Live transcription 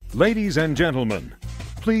Ladies and gentlemen,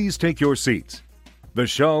 please take your seats. The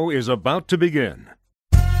show is about to begin.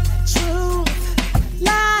 Truth,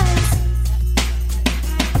 lies,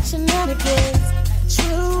 shenanigans.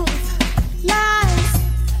 Truth, lies,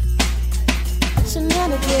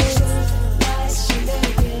 shenanigans. Truth, lies,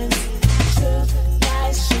 shenanigans. Truth,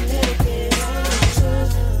 lies, shenanigans.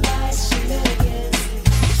 Truth, lies, shenanigans.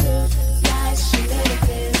 Truth, lies,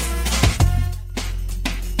 shenanigans.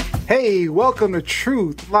 Hey, welcome to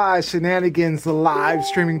Truth, Lies, Shenanigans, the live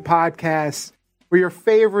streaming podcast where your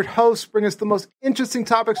favorite hosts bring us the most interesting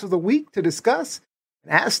topics of the week to discuss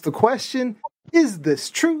and ask the question, is this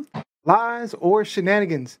truth, lies, or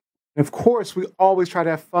shenanigans? And of course, we always try to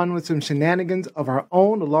have fun with some shenanigans of our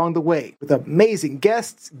own along the way with amazing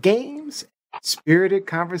guests, games, spirited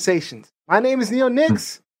conversations. My name is Neil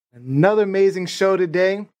Nix. Another amazing show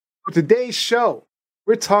today. For today's show,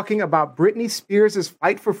 we're talking about Britney Spears'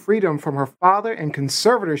 fight for freedom from her father and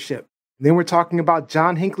conservatorship. And then we're talking about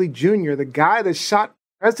John Hinkley Jr., the guy that shot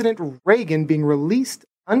President Reagan, being released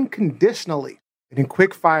unconditionally. And in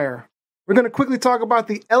quick fire, we're going to quickly talk about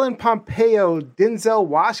the Ellen Pompeo Denzel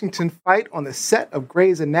Washington fight on the set of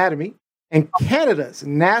Grey's Anatomy and Canada's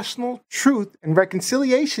National Truth and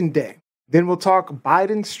Reconciliation Day. Then we'll talk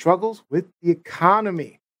Biden's struggles with the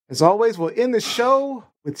economy. As always, we'll end the show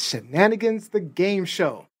with Shenanigans, the game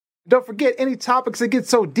show. Don't forget, any topics that get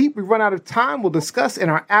so deep we run out of time, we'll discuss in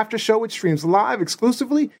our after show, which streams live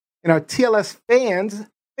exclusively in our TLS Fans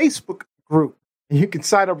Facebook group. And you can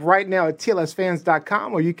sign up right now at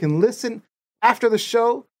tlsfans.com, or you can listen after the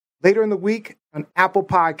show later in the week on Apple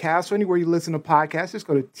Podcasts or anywhere you listen to podcasts. Just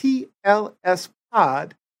go to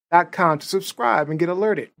tlspod.com to subscribe and get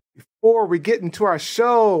alerted. Before we get into our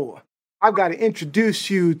show, I've got to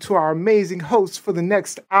introduce you to our amazing hosts for the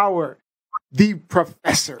next hour. The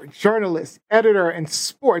professor, journalist, editor, and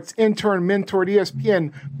sports intern mentor at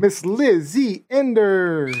ESPN, Miss Liz Z.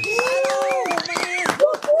 Enders.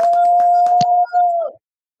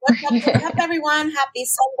 What's up, everyone? Happy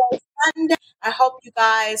Sunday. I hope you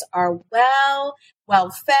guys are well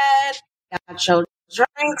fed, got your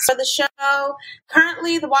drinks for the show.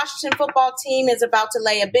 Currently, the Washington football team is about to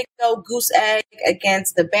lay a big old goose egg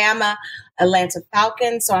against the Bama Atlanta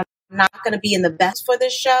Falcons. So I'm not going to be in the best for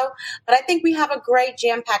this show, but I think we have a great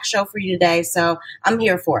jam-packed show for you today. So I'm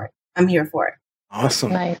here for it.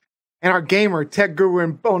 Awesome. Nice. And our gamer, tech guru,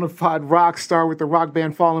 and bona fide rock star with the rock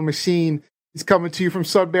band Fallen Machine. He's coming to you from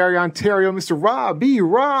Sudbury, Ontario, Mr. Rob B.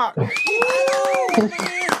 Rock.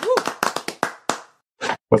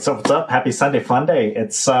 What's up? Happy Sunday Fun Day.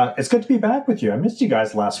 It's good to be back with you. I missed you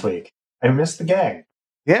guys last week. I missed the gang.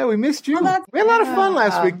 Yeah, we missed you. Oh, We had a lot of fun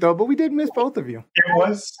last week, though, but we did miss both of you. It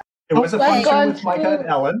was a fun show with Micah and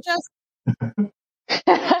Ellen. It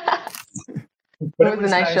was a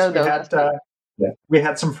nice show, though. We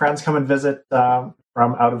had some friends come and visit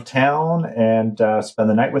from out of town and spend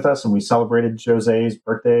the night with us, and we celebrated Jose's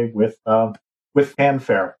birthday with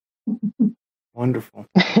fanfare. Wonderful.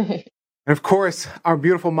 And of course, our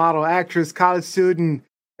beautiful model, actress, college student,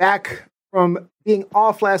 back from being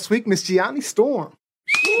off last week, Miss Gianni Storm.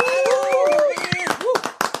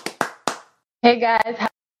 Hey guys,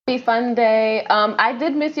 happy fun day. I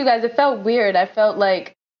did miss you guys. It felt weird. I felt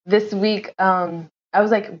like this week, I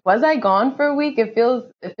was like, was I gone for a week? It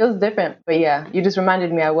feels different. But yeah, you just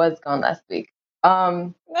reminded me I was gone last week.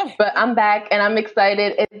 But I'm back and I'm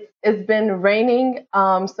excited. It's been raining,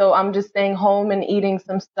 so I'm just staying home and eating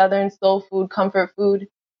some Southern soul food, comfort food,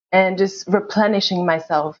 and just replenishing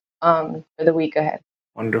myself for the week ahead.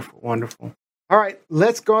 Wonderful, wonderful. All right,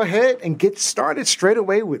 let's go ahead and get started straight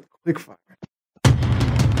away with Quickfire.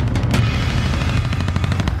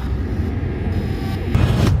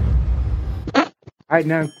 All right,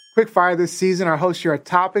 now, Quickfire this season, our hosts share a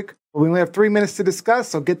topic, but we only have 3 minutes to discuss,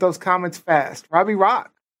 so get those comments fast. Robbie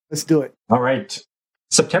Rock, let's do it. All right.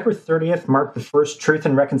 September 30th marked the first Truth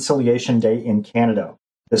and Reconciliation Day in Canada.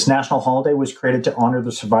 This national holiday was created to honor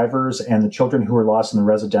the survivors and the children who were lost in the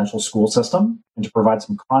residential school system. And to provide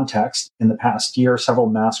some context, in the past year, several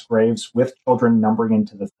mass graves with children numbering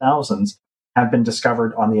into the thousands have been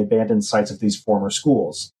discovered on the abandoned sites of these former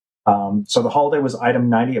schools. So the holiday was item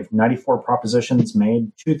 90 of 94 propositions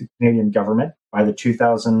made to the Canadian government by the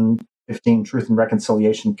 2015 Truth and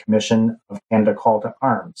Reconciliation Commission of Canada Call to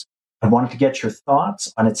Arms. I wanted to get your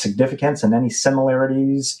thoughts on its significance and any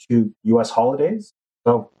similarities to U.S. holidays.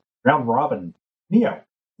 So, round robin. Neo,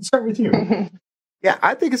 let's start with you. Yeah,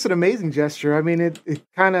 I think it's an amazing gesture. I mean, it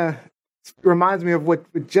kind of reminds me of what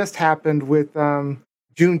just happened with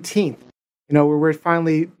Juneteenth, where we're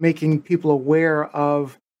finally making people aware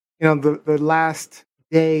of, the last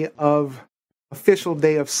official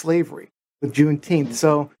day of slavery, the Juneteenth.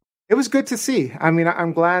 So it was good to see. I mean,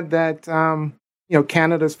 I'm glad that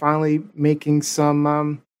Canada's finally making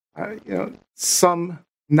some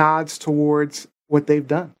nods towards what they've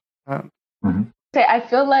done. Okay, I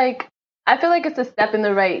feel like it's a step in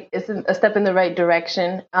the right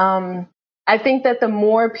direction. I think that the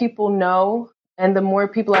more people know and the more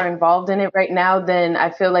people are involved in it right now, then I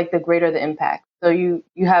feel like the greater the impact. So you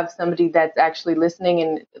have somebody that's actually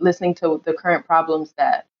listening to the current problems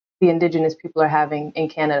that the Indigenous people are having in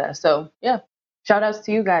Canada. So yeah, shout outs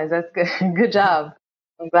to you guys. That's good. Good job.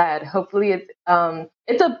 I'm glad. Hopefully it's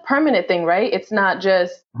a permanent thing, right? It's not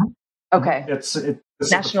just okay. This is the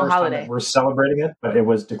National first time holiday. that we're celebrating it, but it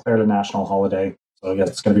was declared a national holiday. So yeah,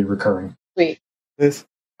 it's going to be recurring. Sweet. This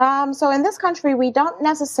So in this country, we don't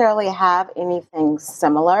necessarily have anything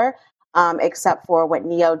similar, except for what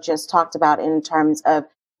Neo just talked about in terms of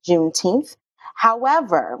Juneteenth.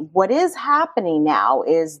 However, what is happening now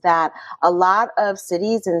is that a lot of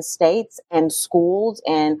cities and states and schools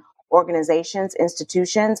and organizations,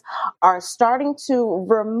 institutions are starting to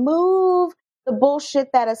remove the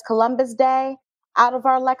bullshit that is Columbus Day out of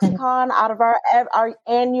our lexicon, out of our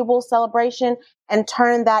annual celebration, and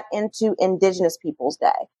turn that into Indigenous Peoples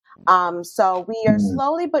Day. So we are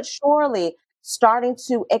slowly but surely starting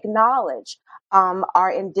to acknowledge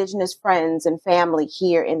our Indigenous friends and family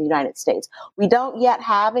here in the United States. We don't yet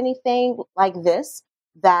have anything like this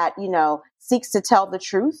that, seeks to tell the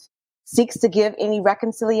truth, seeks to give any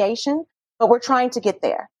reconciliation, but we're trying to get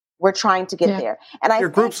there. We're trying to get there. And there are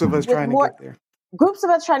groups of us trying to get there. Groups of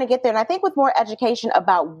us trying to get there. And I think with more education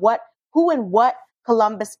about who and what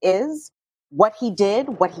Columbus is, what he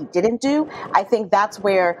did, what he didn't do, I think that's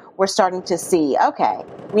where we're starting to see, okay,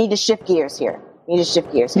 we need to shift gears here.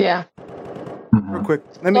 Yeah. Real quick,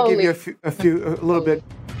 let me give you a little bit,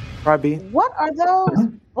 Robbie. What are those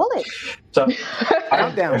bullets? So,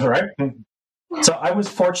 Calm down. Right. So I was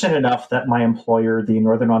fortunate enough that my employer, the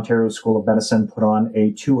Northern Ontario School of Medicine, put on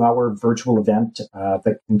a 2-hour virtual event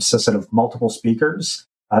that consisted of multiple speakers.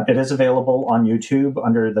 It is available on YouTube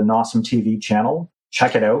under the Nawsome TV channel.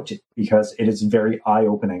 Check it out because it is very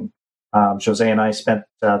eye-opening. Jose and I spent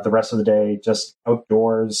the rest of the day just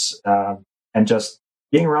outdoors and just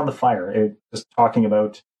being around the fire,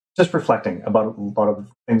 just reflecting about a lot of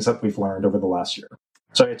things that we've learned over the last year.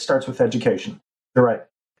 So it starts with education. You're right.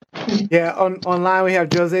 Yeah, online we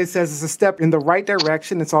have Jose says it's a step in the right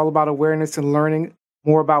direction. It's all about awareness and learning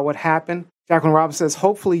more about what happened. Jacqueline Robinson says,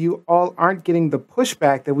 hopefully you all aren't getting the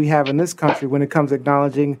pushback that we have in this country when it comes to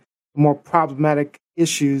acknowledging more problematic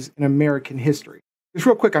issues in American history. Just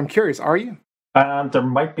real quick, I'm curious, are you? There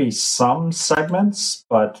might be some segments,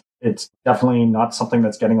 but it's definitely not something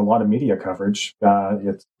that's getting a lot of media coverage.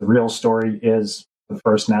 The real story is the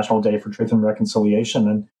first National Day for Truth and Reconciliation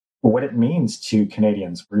and what it means to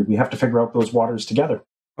Canadians. We have to figure out those waters together.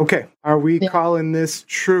 Okay. Are we calling this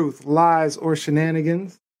truth, lies, or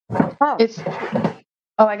shenanigans? I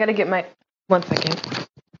got to get my 1 second.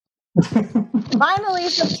 Finally,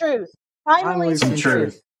 some truth. Finally, some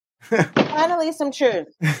truth. Finally, some truth.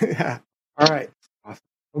 Yeah. All right. Awesome.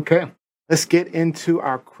 Okay. Let's get into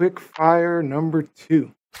our quick fire number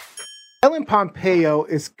 2. Ellen Pompeo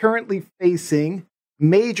is currently facing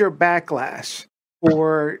major backlash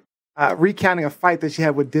for recounting a fight that she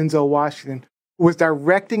had with Denzel Washington, who was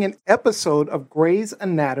directing an episode of Grey's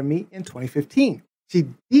Anatomy in 2015. She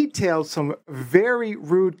detailed some very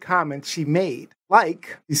rude comments she made.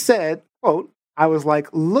 Like, she said, quote, I was like,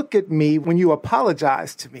 look at me when you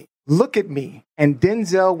apologize to me. Look at me. And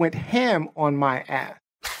Denzel went ham on my ass.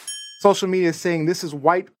 Social media is saying this is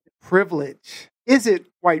white privilege. Is it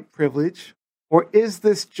white privilege? Or is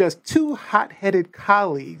this just two hot-headed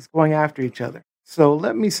colleagues going after each other? So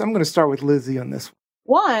I'm going to start with Lizzie on this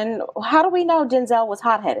one. How do we know Denzel was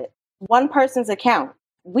hot-headed? One person's account.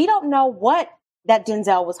 We don't know that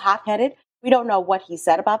Denzel was hot-headed. We don't know what he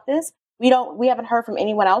said about this. We haven't heard from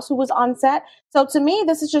anyone else who was on set. So to me,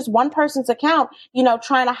 this is just one person's account,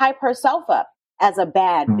 trying to hype herself up as a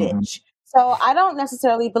bad bitch. So I don't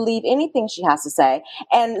necessarily believe anything she has to say.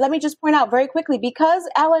 And let me just point out very quickly, because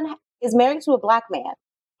Ellen is married to a Black man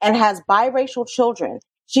and has biracial children,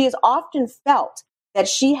 she has often felt that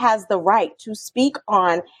she has the right to speak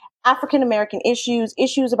on African-American issues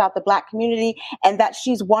about the Black community, and that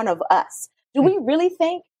she's one of us. Do we really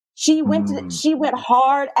think she went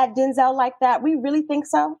hard at Denzel like that? We really think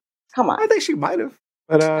so? Come on. I think she might have.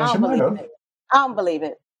 But I don't believe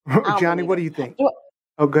it. Johnny, what do you think?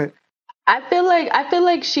 Oh, good. I feel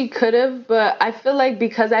like she could have, but I feel like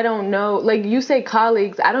because I don't know, like you say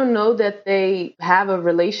colleagues, I don't know that they have a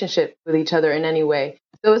relationship with each other in any way.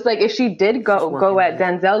 So it's like if she did go at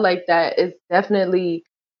Denzel like that, it's definitely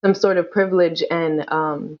some sort of privilege and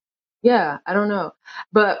Yeah, I don't know.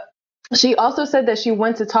 But she also said that she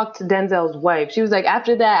went to talk to Denzel's wife. She was like,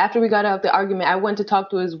 after we got out of the argument, I went to talk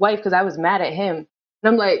to his wife because I was mad at him. And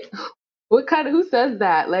I'm like, who says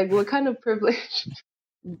that? Like, what kind of privilege?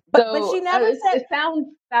 But she never said. It sounds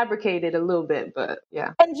fabricated a little bit, but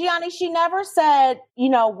yeah. And Gianni, she never said,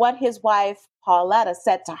 what his wife Pauletta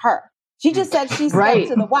said to her. She just said she said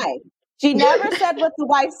to the wife. She never said what the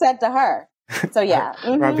wife said to her. So yeah,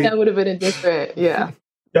 that would have been a different, yeah.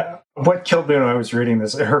 Yeah, what killed me when I was reading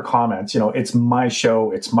this, her comments, it's my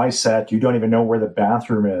show, it's my set, you don't even know where the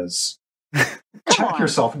bathroom is. Check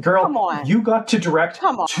yourself, girl. Come on. You got to direct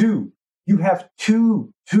two. You have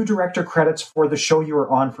two director credits for the show you were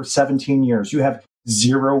on for 17 years. You have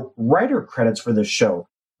 0 writer credits for this show.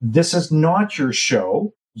 This is not your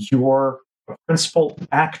show. You're a principal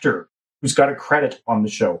actor who's got a credit on the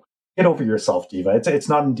show. Get over yourself, Diva. It's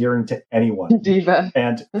not endearing to anyone. Diva.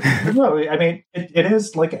 And I mean, it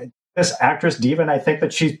is like this actress Diva, and I think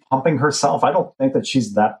that she's pumping herself. I don't think that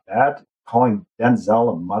she's that bad. Calling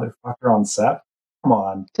Denzel a motherfucker on set. Come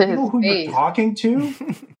on. You know who you're talking to?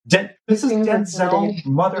 This is Denzel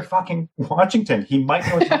motherfucking Washington. He might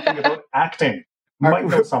know something about acting. He might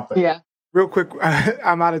know something. Yeah. Real quick,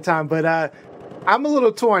 I'm out of time, but I'm a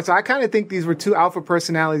little torn. So I kind of think these were two alpha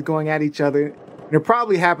personalities going at each other. And it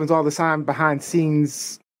probably happens all the time behind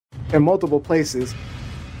scenes in multiple places.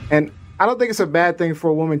 And I don't think it's a bad thing for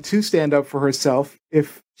a woman to stand up for herself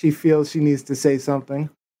if she feels she needs to say something.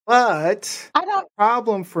 But the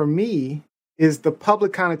problem for me is the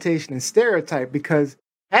public connotation and stereotype, because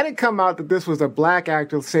had it come out that this was a black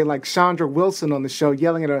actor, say like Chandra Wilson on the show,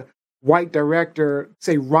 yelling at a white director,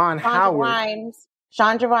 say Ron Howard.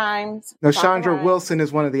 Chandra Rhimes. No, Chandra Wilson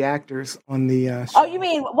is one of the actors on the show. Oh, you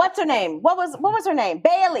mean, what's her name? What was her name?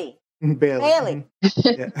 Bailey. Bailey.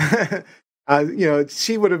 Yeah.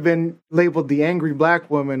 She would have been labeled the angry black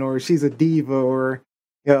woman, or she's a diva, or,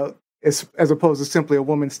 as opposed to simply a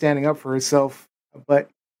woman standing up for herself. But,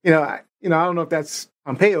 I don't know if that's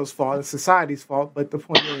Pompeo's fault, it's society's fault, but the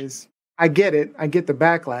point is, I get it. I get the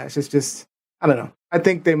backlash. It's just, I don't know. I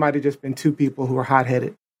think they might have just been two people who were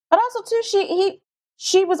hot-headed. But also, too,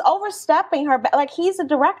 she was overstepping her, like, he's a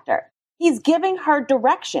director. He's giving her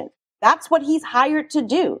direction. That's what he's hired to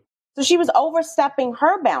do. So she was overstepping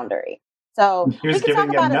her boundary. So he was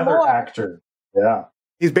giving another actor. Yeah.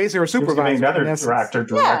 He's basically her supervisor. He was giving another actor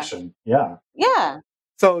direction. Yeah. Yeah.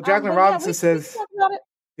 So Jacqueline Robinson says,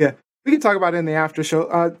 we can talk about it in the after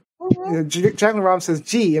show. Jacqueline Robinson says,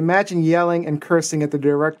 gee, imagine yelling and cursing at the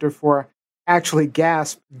director for actually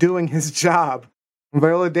doing his job.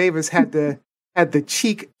 Viola Davis had the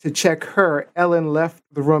cheek to check her. Ellen left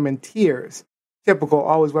the room in tears. Typical,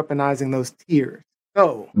 always weaponizing those tears.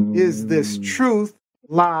 So, is this truth,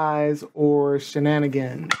 lies, or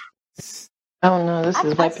shenanigans? I don't know. This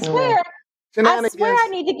is wiping away. I swear I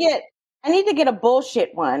need to get a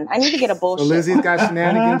bullshit one. I need to get a bullshit. So Lizzie's got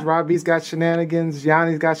shenanigans, Robbie's got shenanigans,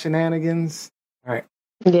 Yanni's got shenanigans. All right.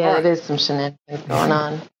 Yeah, it is some shenanigans going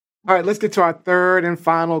on. All right, let's get to our third and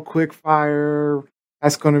final quick fire.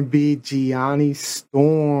 That's going to be Gianni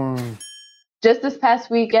Storm. Just this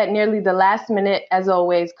past week, at nearly the last minute, as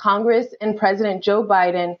always, Congress and President Joe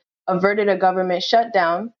Biden averted a government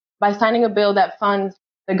shutdown by signing a bill that funds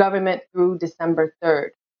the government through December 3rd.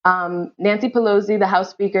 Nancy Pelosi, the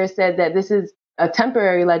House Speaker, said that this is a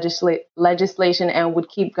temporary legislation and would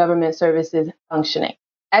keep government services functioning.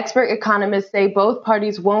 Expert economists say both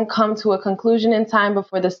parties won't come to a conclusion in time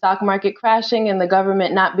before the stock market crashing and the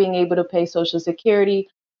government not being able to pay Social Security,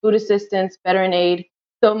 food assistance, veteran aid.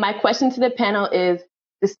 So my question to the panel is,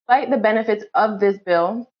 despite the benefits of this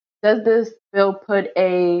bill, does this bill put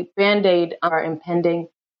a Band-Aid on our impending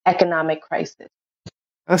economic crisis?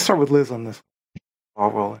 Let's start with Liz on this.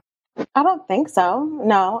 All rolling. I don't think so.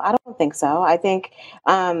 No, I don't think so. I think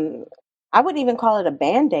I wouldn't even call it a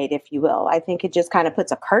Band-Aid, if you will. I think it just kind of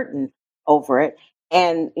puts a curtain over it.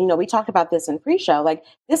 And, we talked about this in pre-show. Like,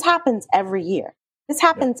 this happens every year. This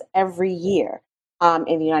happens every year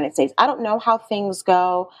in the United States. I don't know how things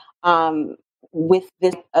go with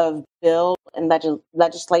this of bill and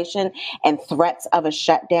legislation and threats of a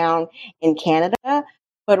shutdown in Canada.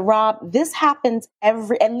 But, Rob, this happens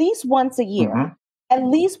at least once a year. Mm-hmm. At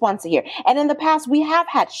least once a year. And in the past, we have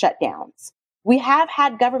had shutdowns. We have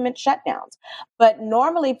had government shutdowns. But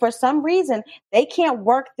normally, for some reason, they can't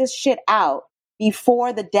work this shit out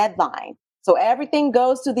before the deadline. So everything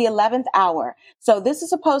goes to the 11th hour. So this is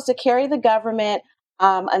supposed to carry the government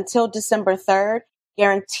until December 3rd.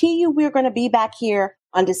 Guarantee you we're going to be back here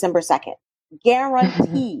on December 2nd.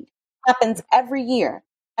 Guaranteed. Happens every year.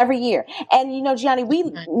 Every year. And, Gianni,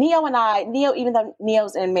 Neo, even though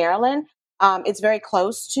Neo's in Maryland, It's very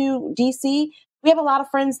close to DC. We have a lot of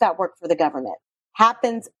friends that work for the government.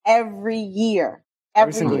 Happens every year.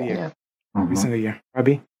 Every single year. Yeah. Every single year.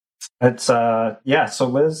 Robbie? It's so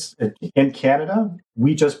Liz, in Canada,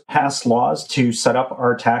 we just passed laws to set up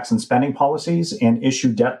our tax and spending policies and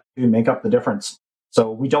issue debt to make up the difference.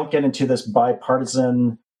 So we don't get into this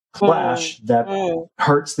bipartisan clash that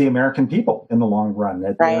hurts the American people in the long run.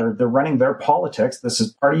 They're running their politics. This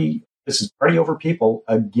is party over people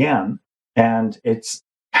again. And it's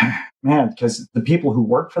because the people who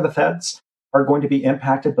work for the feds are going to be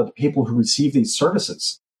impacted, but the people who receive these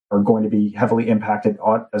services are going to be heavily impacted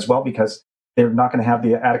as well, because they're not going to have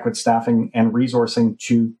the adequate staffing and resourcing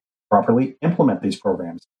to properly implement these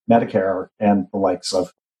programs, Medicare and the likes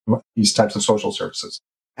of these types of social services.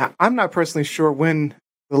 I'm not personally sure when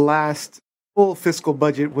the last full fiscal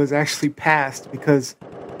budget was actually passed, because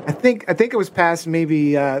I think it was passed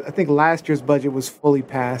maybe, I think last year's budget was fully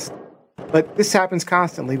passed. But this happens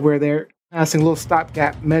constantly where they're passing little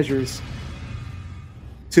stopgap measures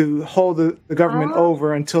to hold the government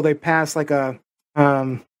over until they pass like a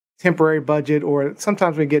temporary budget, or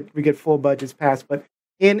sometimes we get full budgets passed. But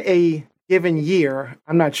in a given year,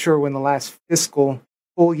 I'm not sure when the last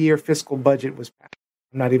full year fiscal budget was passed.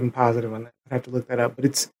 I'm not even positive on that. I have to look that up. But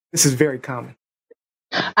this is very common.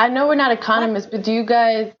 I know we're not economists, but do you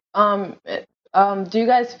guys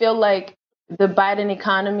feel like the Biden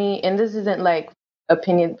economy, and this isn't like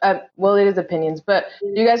opinion, well, it is opinions, but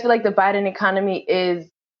do you guys feel like the Biden economy is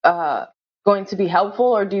going to be helpful,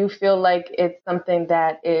 or do you feel like it's something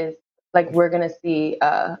that is like we're going to see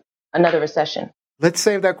another recession? Let's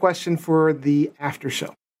save that question for the after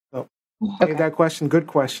show. So save that question. Good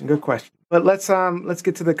question. But let's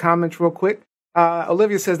get to the comments real quick.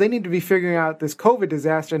 Olivia says they need to be figuring out this COVID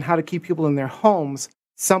disaster and how to keep people in their homes,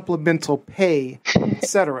 supplemental pay,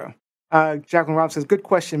 etc. Jacqueline Robb says, good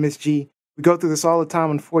question, Miss G. We go through this all the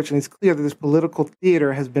time. Unfortunately, it's clear that this political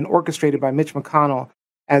theater has been orchestrated by Mitch McConnell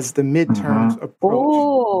as the midterms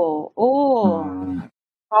approach.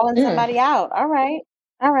 Calling somebody out. All right.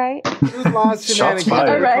 Truth, lies, shenanigans.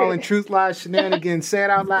 We're calling truth, lies, shenanigans. Say it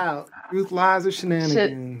out loud. Truth, lies, or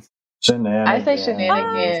shenanigans? I say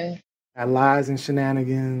shenanigans. Lies and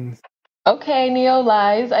shenanigans. Okay, Neo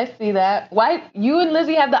lies. I see that. Why you and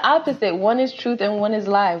Lizzie have the opposite? One is truth and one is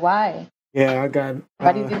lie. Why? Yeah, I got.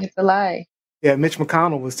 Why do you think it's a lie? Yeah, Mitch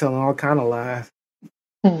McConnell was telling all kind of lies.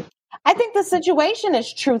 I think the situation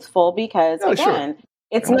is truthful because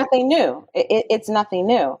it's nothing new. It's nothing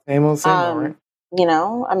new. Same old, right? You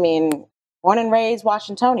know, I mean, born and raised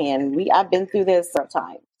Washingtonian. I've been through this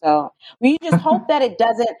time. So we just hope that it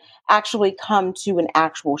doesn't actually come to an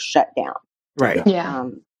actual shutdown. Right. Yeah.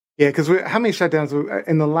 Yeah, because how many shutdowns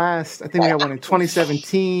in the last? I think we had one in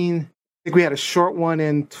 2017. I think we had a short one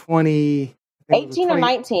in 2018 or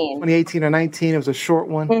 19. 2018 or 19. It was a short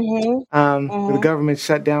one. The government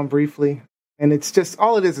shut down briefly. And it's just,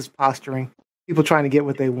 all it is posturing. People trying to get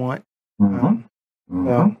what they want.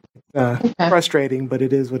 So frustrating, but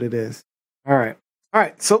it is what it is. All right.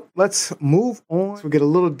 So let's move on. So we'll get a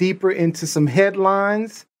little deeper into some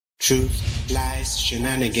headlines. Truth, lies,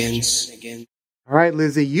 shenanigans. All right,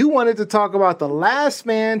 Lizzie, you wanted to talk about the last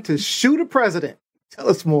man to shoot a president. Tell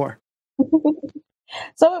us more.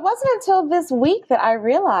 So it wasn't until this week that I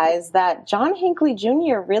realized that John Hinkley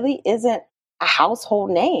Jr. really isn't a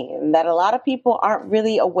household name, that a lot of people aren't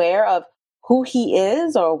really aware of who he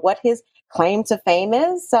is or what his claim to fame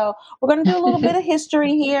is. So we're going to do a little bit of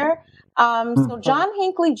history here. So John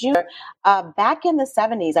Hinkley Jr., back in the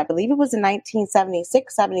 70s, I believe it was in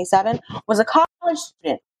 1976, 77, was a college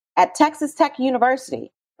student at Texas Tech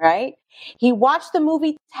University, right? He watched the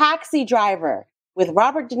movie Taxi Driver with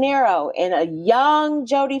Robert De Niro and a young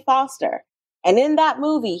Jodie Foster. And in that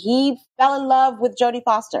movie, he fell in love with Jodie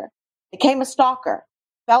Foster, became a stalker,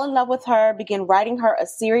 fell in love with her, began writing her a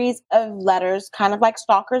series of letters, kind of like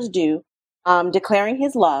stalkers do, declaring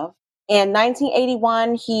his love. In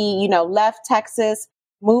 1981, he, left Texas,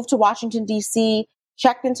 moved to Washington, D.C.,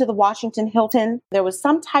 checked into the Washington Hilton. There was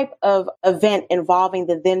some type of event involving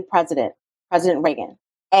the then President Reagan.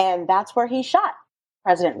 And that's where he shot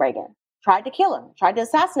President Reagan, tried to kill him, tried to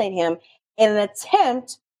assassinate him in an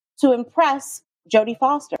attempt to impress Jodie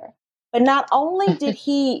Foster. But not only did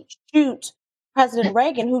he shoot President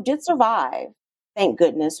Reagan, who did survive, thank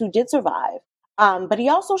goodness, but he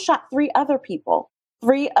also shot 3 other people,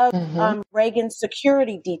 3 of Reagan's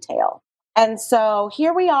security detail. And so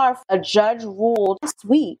here we are. A judge ruled last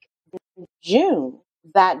week, in June,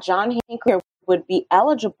 that John Hinkley would be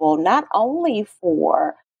eligible not only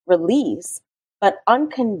for release, but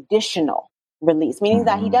unconditional release, meaning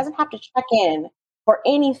that he doesn't have to check in for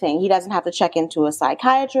anything. He doesn't have to check into a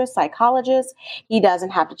psychiatrist, psychologist. He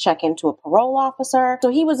doesn't have to check into a parole officer. So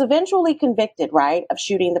he was eventually convicted, right, of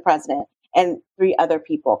shooting the president and 3 other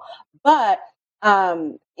people. But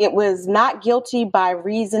it was not guilty by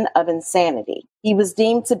reason of insanity. He was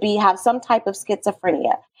deemed to have some type of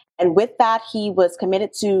schizophrenia. And with that, he was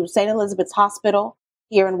committed to St. Elizabeth's Hospital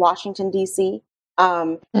here in Washington, D.C.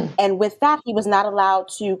 And with that, he was not allowed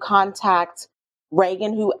to contact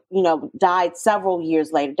Reagan, who, died several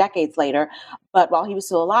years later, decades later. But while he was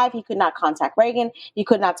still alive, he could not contact Reagan. He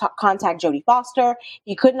could not contact Jodie Foster.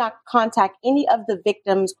 He could not contact any of the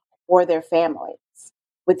victims or their families.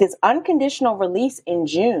 With his unconditional release in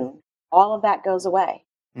June, all of that goes away.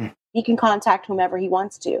 He can contact whomever he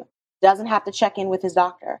wants to. Doesn't have to check in with his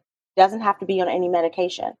doctor. Doesn't have to be on any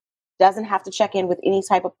medication. Doesn't have to check in with any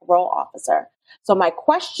type of parole officer. So my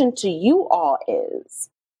question to you all is,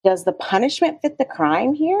 does the punishment fit the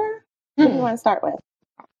crime here? Who do you want to start with?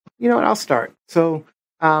 You know what? I'll start. So,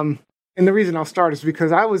 and the reason I'll start is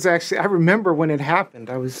because I remember when it happened.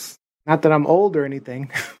 Not that I'm old or anything.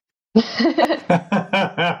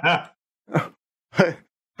 I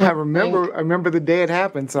remember the day it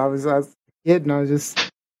happened. So I was a kid and I was just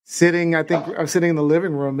sitting, I was sitting in the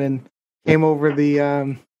living room and came over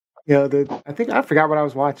I forgot what I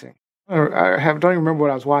was watching. Don't even remember what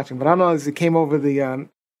I was watching, but I know as it came over the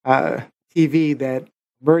TV that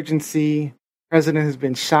emergency president has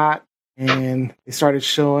been shot, and they started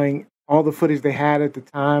showing all the footage they had at the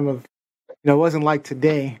time of, it wasn't like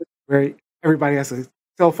today where everybody has a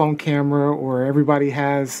cell phone camera or everybody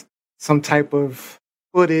has some type of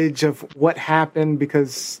footage of what happened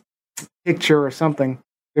because picture or something.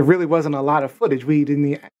 There really wasn't a lot of footage. I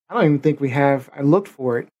don't even think we have, I looked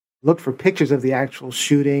for pictures of the actual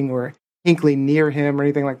shooting or Hinkley near him or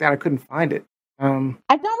anything like that. I couldn't find it. I don't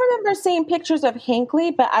remember seeing pictures of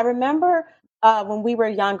Hinkley, but I remember when we were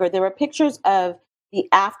younger, there were pictures of the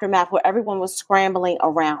aftermath where everyone was scrambling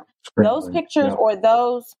around. Those pictures or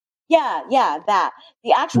those, that.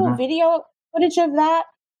 The actual video footage of that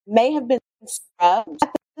may have been scrubbed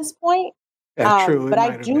at this point. Yeah, true. But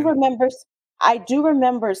I do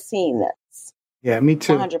remember seeing this. Yeah, me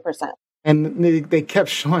too. 100%. And they kept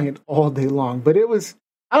showing it all day long. But it was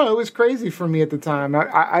crazy for me at the time.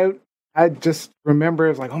 I just remember it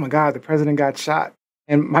was like, oh my God, the president got shot.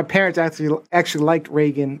 And my parents actually liked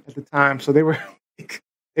Reagan at the time. So they were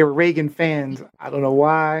Reagan fans. I don't know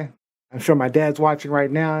why. I'm sure my dad's watching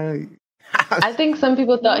right now. I think some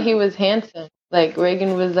people thought he was handsome. Like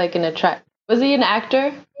Reagan was like was he an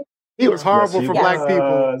actor? He was horrible for black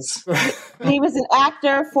people. He was an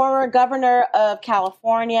actor, former governor of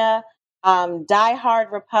California,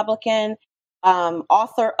 diehard Republican,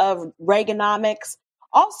 author of Reaganomics.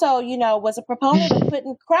 Also, was a proponent of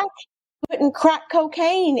putting crack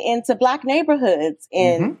cocaine into black neighborhoods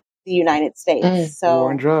in the United States. So war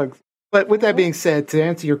on drugs. But with that being said, to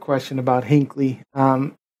answer your question about Hinkley,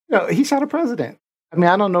 he shot a president. I mean,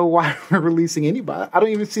 I don't know why we're releasing anybody. I don't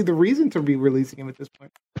even see the reason to be releasing him at this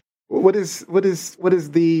point. What is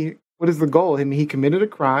the goal? I mean, he committed a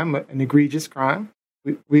crime, an egregious crime.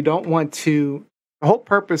 We don't want to. The whole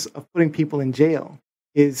purpose of putting people in jail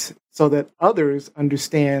is so that others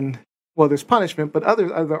understand. Well, there's punishment, but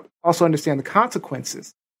others also understand the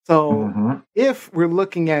consequences. So if we're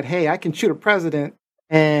looking at, hey, I can shoot a president,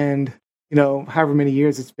 and however many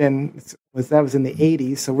years it's been, that was in the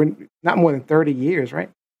 80s, so we're not more than 30 years, right?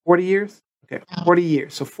 40 years? Okay, 40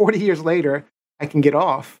 years. So 40 years later, I can get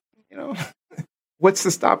off. What's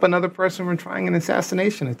to stop another person from trying an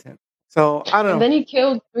assassination attempt? So I don't know. And then he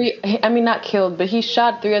killed not killed, but he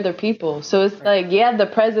shot 3 other people. So it's like, the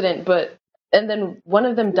president, and then one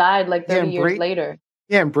of them died like 30 years later.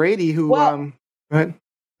 Yeah, and Brady, who, go ahead.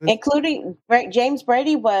 Including James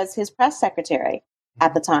Brady was his press secretary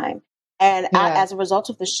at the time. And as a result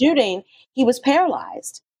of the shooting, he was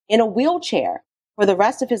paralyzed in a wheelchair for the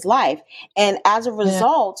rest of his life. And as a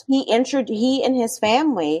result, he and his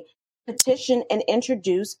family petitioned and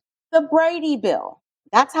introduced the Brady Bill.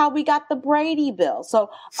 That's how we got the Brady Bill. So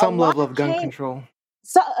some level of gun control.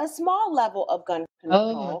 So a small level of gun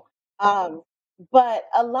control. But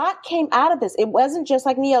a lot came out of this. It wasn't just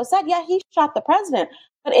like Neo said, he shot the president.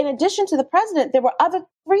 But in addition to the president, there were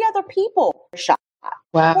 3 other people shot.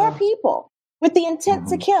 Wow. 4 people with the intent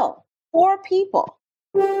to kill. 4 people.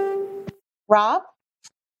 Rob?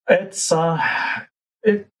 It's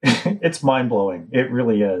it's mind-blowing. It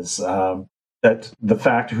really is. That the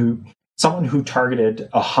fact someone who targeted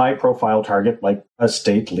a high-profile target like a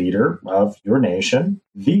state leader of your nation,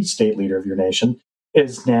 the state leader of your nation,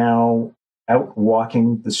 is now out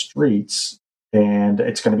walking the streets, and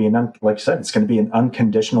it's going to be like you said, it's going to be an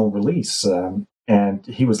unconditional release. and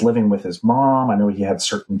he was living with his mom. I know he had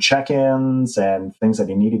certain check-ins and things that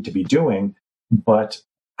he needed to be doing, but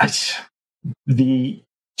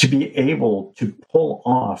to be able to pull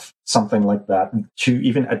off something like that, to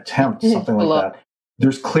even attempt something like that,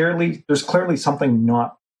 there's clearly something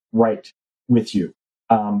not right with you.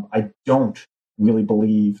 I don't really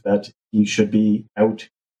believe that he should be out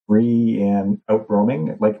free and out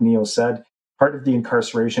roaming. Like Neo said, part of the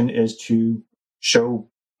incarceration is to show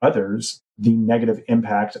others the negative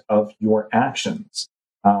impact of your actions.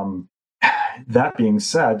 That being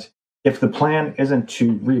said, if the plan isn't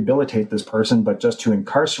to rehabilitate this person, but just to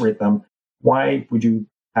incarcerate them, why would you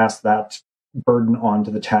pass that burden on to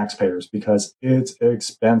the taxpayers? Because it's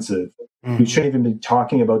expensive. We shouldn't even be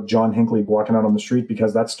talking about John Hinkley walking out on the street,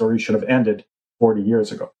 because that story should have ended 40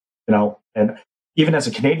 years ago. And even as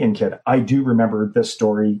a Canadian kid, I do remember this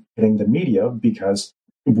story hitting the media because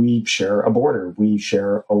we share a border. We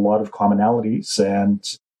share a lot of commonalities. And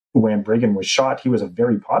when Reagan was shot, he was a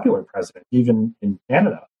very popular president, even in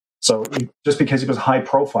Canada. So just because he was high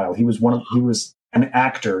profile, he was an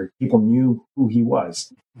actor. People knew who he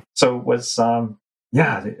was. So it was,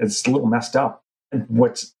 it's a little messed up. And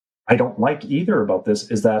what I don't like either about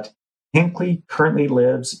this is that Hinkley currently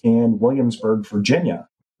lives in Williamsburg, Virginia.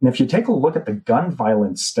 And if you take a look at the gun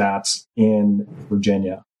violence stats in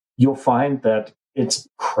Virginia, you'll find that it's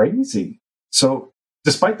crazy. So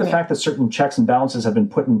despite the fact that certain checks and balances have been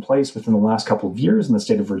put in place within the last couple of years in the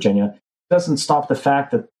state of Virginia, doesn't stop the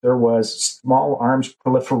fact that there was small arms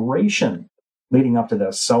proliferation leading up to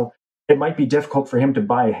this. So it might be difficult for him to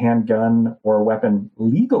buy a handgun or a weapon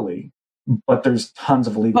legally, but there's tons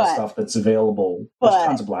of illegal stuff that's available. There's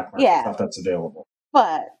tons of black market stuff that's available.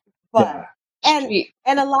 And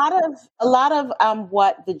a lot of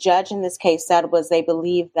what the judge in this case said was they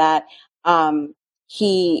believe that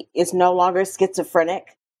he is no longer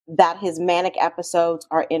schizophrenic, that his manic episodes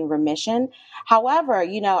are in remission. However,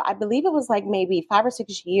 I believe it was like maybe 5 or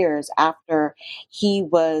 6 years after he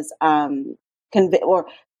was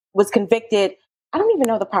convicted. I don't even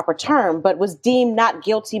know the proper term, but was deemed not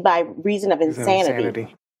guilty by reason of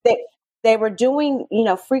insanity. They were doing,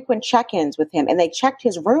 frequent check-ins with him, and they checked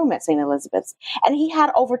his room at St. Elizabeth's, and he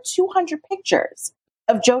had over 200 pictures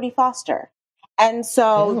of Jodie Foster. And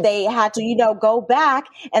so they had to, go back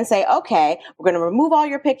and say, okay, we're going to remove all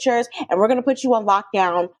your pictures and we're going to put you on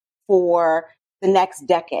lockdown for the next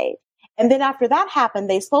decade. And then after that happened,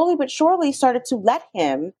 they slowly but surely started to let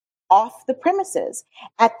him off the premises.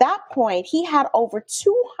 At that point, he had over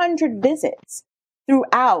 200 visits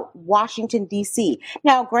throughout Washington, D.C.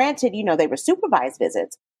 Now, granted, they were supervised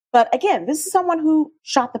visits. But again, this is someone who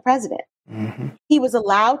shot the president. Mm-hmm. He was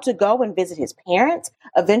allowed to go and visit his parents,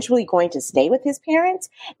 eventually going to stay with his parents.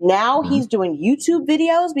 Now he's doing YouTube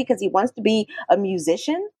videos because he wants to be a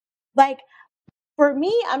musician. Like, for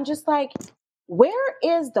me, I'm just like, where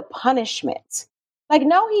is the punishment? Like,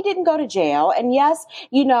 no, he didn't go to jail. And yes,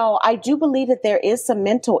 I do believe that there is some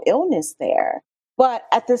mental illness there. But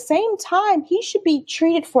at the same time, he should be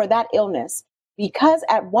treated for that illness, because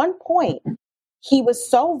at one point, he was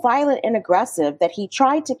so violent and aggressive that he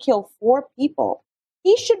tried to kill 4 people.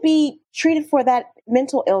 He should be treated for that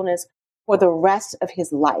mental illness for the rest of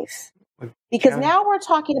his life. Because now we're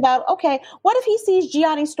talking about, okay, what if he sees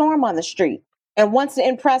Gianni Storm on the street and wants to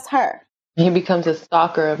impress her? He becomes a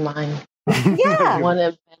stalker of mine. Yeah. One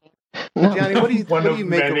of many. Johnny, what do you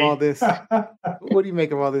make of all this? What do you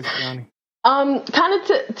make of all this, Johnny? Kind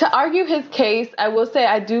of to argue his case, I will say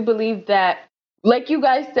I do believe that, like you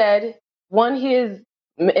guys said, 1, he is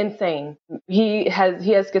insane. He has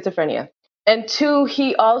schizophrenia. And 2,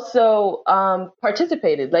 he also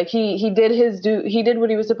participated. Like he did what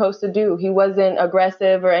he was supposed to do. He wasn't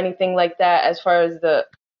aggressive or anything like that as far as the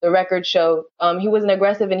records show. He wasn't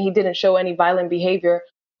aggressive, and he didn't show any violent behavior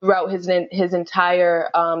throughout his entire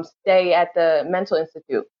stay at the mental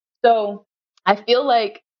institute. So I feel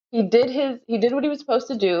like he did what he was supposed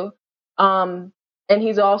to do. And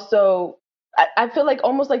he's also, I feel like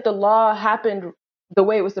almost like the law happened the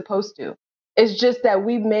way it was supposed to. It's just that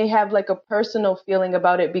we may have like a personal feeling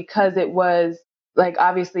about it because it was like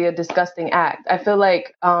obviously a disgusting act. I feel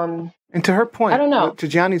like, and to her point, I don't know. To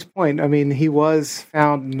Johnny's point, I mean, he was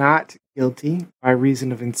found not guilty by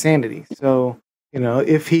reason of insanity. So,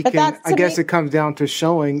 if he can, I guess it comes down to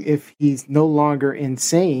showing if he's no longer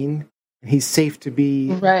insane, he's safe to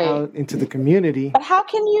be out into the community. But how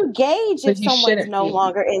can you gauge if someone's no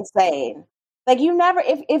longer insane? Like, you never,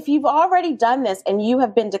 if you've already done this and you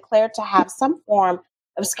have been declared to have some form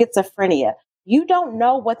of schizophrenia, you don't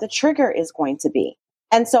know what the trigger is going to be.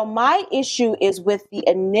 And so my issue is with the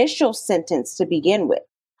initial sentence to begin with.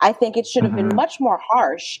 I think it should have been much more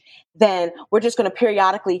harsh than we're just going to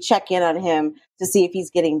periodically check in on him to see if he's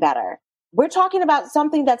getting better. We're talking about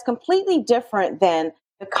something that's completely different than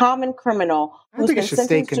the common criminal I who's think been it should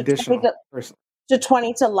stay sentenced conditional, personally. to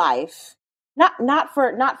 20 to life. Not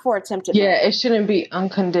for attempted Yeah, murder. it shouldn't be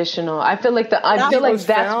unconditional. I feel like He that's was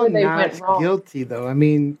where found they not went wrong. guilty, though. I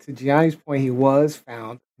mean, to Gianni's point, he was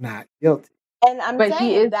found not guilty. And I'm But he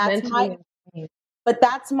saying is that's mentally insane.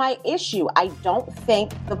 that's my issue. I don't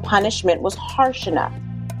think the punishment was harsh enough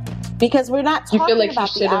because we're not You feel talking like he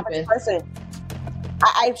about the should have average been. person.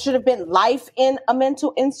 I should have been life in a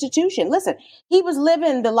mental institution. Listen, he was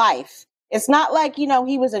living the life. It's not like, he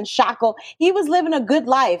was in shackle. He was living a good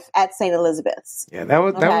life at St. Elizabeth's. Yeah, that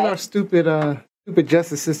was Okay. our stupid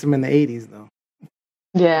justice system in the 80s, though.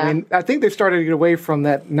 Yeah. I mean, I think they've started to get away from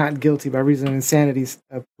that not guilty by reason of insanity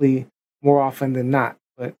plea more often than not.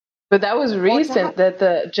 But that was recent that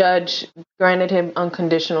the judge granted him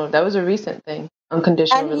unconditional. That was a recent thing.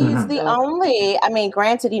 Unconditional And he's release. the So- only,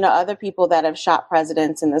 granted, other people that have shot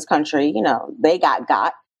presidents in this country, they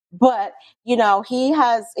got. But, he's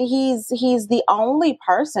the only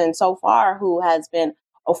person so far who has been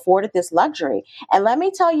afforded this luxury. And let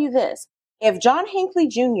me tell you this, if John Hinckley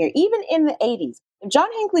Jr., even in the 80s, if John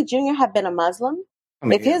Hinckley Jr. had been a Muslim,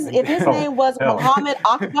 if his name was Muhammad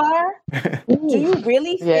Akbar, do you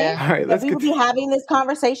really think Yeah. All right, that we would be having this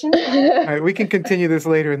conversation? All right, we can continue this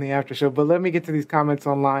later in the after show, but let me get to these comments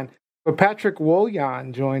online. But Patrick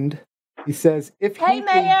Woljan joined. He says, Hey,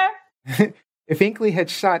 Mayor. if Hinkley had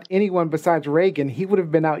shot anyone besides Reagan, he would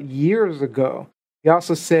have been out years ago. He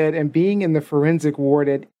also said, and being in the forensic ward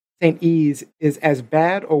at St. E's is as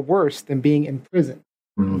bad or worse than being in prison.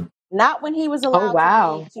 Mhm. Not when he was allowed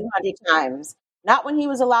to leave 200 times. Not when he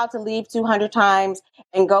was allowed to leave 200 times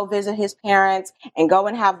and go visit his parents and go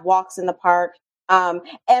and have walks in the park.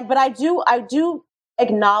 But I do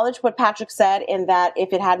acknowledge what Patrick said in that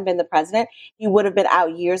if it hadn't been the president, he would have been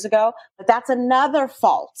out years ago. But that's another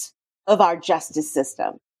fault of our justice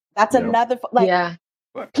system. That's another yeah.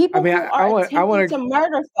 people who I are wanna- attempting to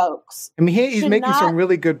murder folks. I mean, he's should making not- some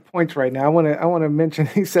really good points right now. I want to mention.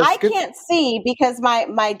 He says, I can't see because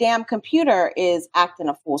my damn computer is acting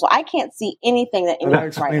a fool, so I can't see anything that That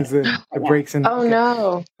anyone's explains writing. the breaks in. Oh,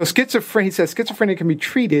 no. So schizophrenia. He says schizophrenia can be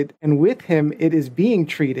treated, and with him, it is being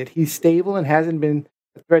treated. He's stable and hasn't been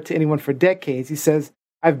a threat to anyone for decades. He says,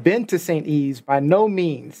 "I've been to St. E's. By no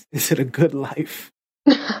means is it a good life."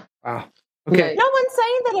 Wow. Okay. No one's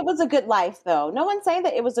saying that it was a good life, though. No one's saying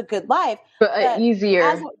that it was a good life. But easier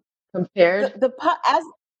as, compared.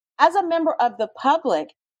 as a member of the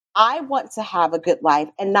public, I want to have a good life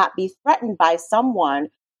and not be threatened by someone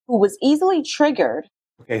who was easily triggered.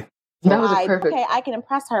 Okay. That was a by, perfect. okay, I can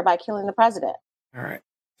impress her by killing the president. All right.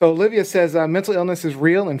 So Olivia says mental illness is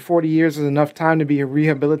real, and 40 years is enough time to be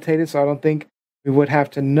rehabilitated. So I don't think we would have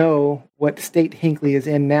to know what state Hinkley is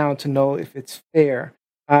in now to know if it's fair.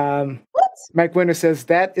 What? Mike Winter says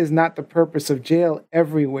that is not the purpose of jail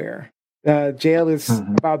everywhere. Jail is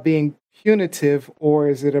about being punitive, or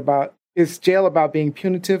is jail about being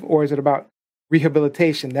punitive, or is it about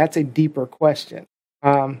rehabilitation? That's a deeper question.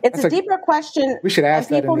 It's a deeper question. We should ask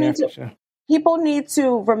that in people the need after to show. people need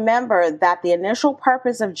to remember that the initial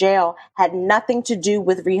purpose of jail had nothing to do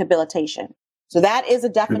with rehabilitation. So that is a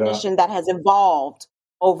definition that has evolved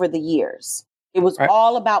over the years. It was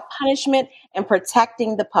all about punishment and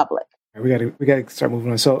protecting the public. We got to start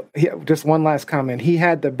moving on. So just one last comment. He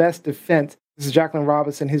had the best defense. This is Jacqueline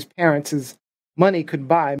Robinson. His parents' money could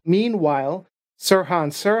buy. Meanwhile,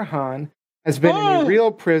 Sirhan has been in a real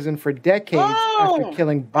prison for decades after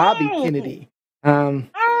killing Bobby Kennedy.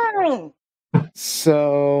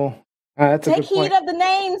 So that's a Take good point. heed of the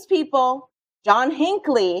names, people. John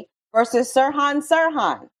Hinckley versus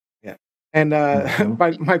Sirhan. Yeah. And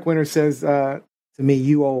Mike Winter says to me,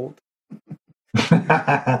 "You old." Because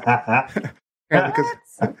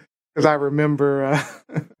I remember.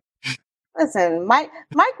 Listen, Mike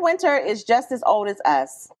Winter is just as old as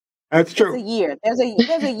us. That's true. It's a year. There's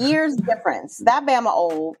a year's difference. That Bama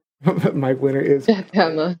old. Mike Winter is.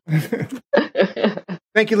 Bama.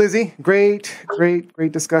 Thank you, Lizzie. Great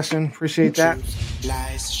discussion. Appreciate that.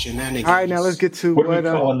 Lies, shenanigans. All right, now let's get to What are we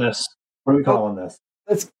calling this? What are we calling this?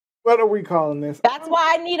 What are we calling this? That's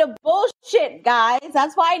why I need a bullshit, guys.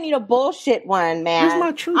 That's why I need a bullshit one, man. Where's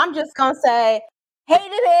my truth? I'm just gonna say,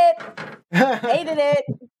 hated it.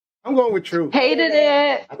 I'm going with truth. Hated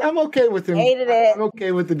it. I'm okay with him. Hated it. I'm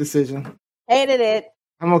okay with the decision. Hated it.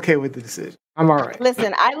 I'm okay with the decision. I'm all right.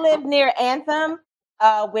 Listen, I live near Anthem,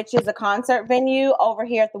 which is a concert venue over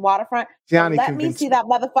here at the waterfront. Gianni Don't let me see that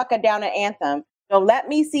motherfucker down at Anthem. Don't let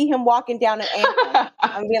me see him walking down at Anthem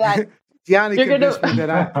and be like, Gianni You're gonna- convinced me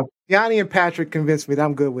that Gianni and Patrick convinced me that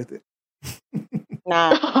I'm good with it.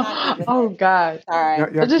 Nah, I'm not good with Oh it. God. Sorry.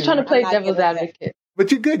 Y'all I'm just trying to can't- play I'm not devil's good with it. advocate.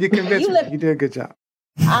 But you're good. You convinced You me. live- You did a good job.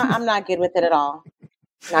 I'm not good with it at all.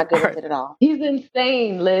 Not good All with right. it at all. He's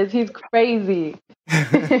insane, Liz. He's crazy.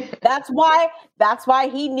 That's why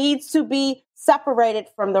he needs to be separated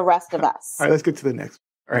from the rest of us. All right, let's get to the next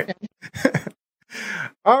one. All right.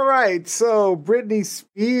 All right. So Britney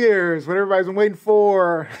Spears, what everybody's been waiting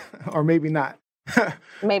for, or maybe not.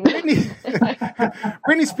 Maybe.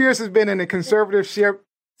 Britney Spears has been in a conservatorship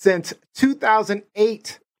since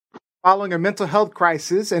 2008 following a mental health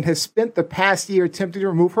crisis and has spent the past year attempting to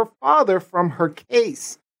remove her father from her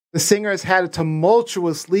case. The singer has had a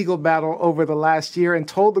tumultuous legal battle over the last year and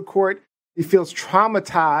told the court he feels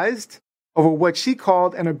traumatized over what she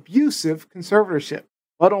called an abusive conservatorship.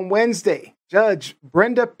 But on Wednesday, Judge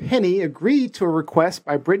Brenda Penny agreed to a request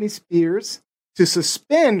by Britney Spears to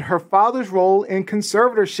suspend her father's role in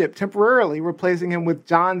conservatorship temporarily, replacing him with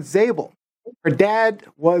John Zabel. Her dad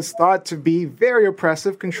was thought to be very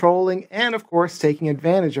oppressive, controlling, and of course, taking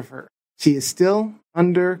advantage of her. She is still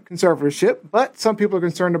under conservatorship, but some people are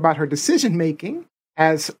concerned about her decision making.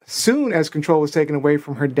 As soon as control was taken away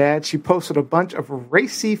from her dad, she posted a bunch of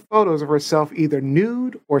racy photos of herself, either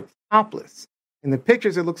nude or topless. In the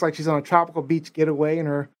pictures, it looks like she's on a tropical beach getaway, and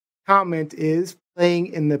her comment is, "Playing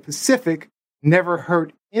in the Pacific never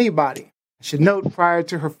hurt anybody." I should note, prior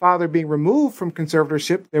to her father being removed from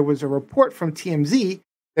conservatorship, there was a report from TMZ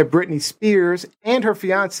that Britney Spears and her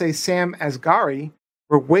fiancé Sam Asghari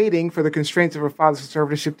were waiting for the constraints of her father's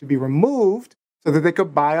conservatorship to be removed so that they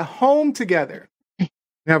could buy a home together.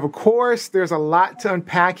 Now, of course, there's a lot to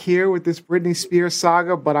unpack here with this Britney Spears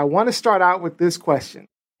saga, but I want to start out with this question.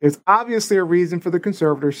 There's obviously a reason for the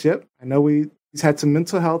conservatorship. I know he's had some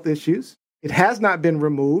mental health issues. It has not been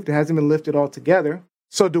removed. It hasn't been lifted altogether.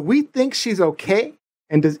 So do we think she's okay?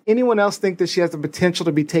 And does anyone else think that she has the potential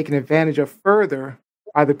to be taken advantage of further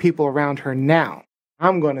by the people around her now?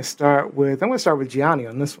 I'm going to start with Gianni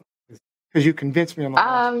on this one because you convinced me on the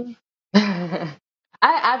last one.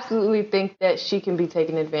 I absolutely think that she can be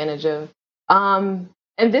taken advantage of. And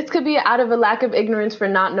this could be out of a lack of ignorance for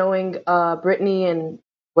not knowing Britney and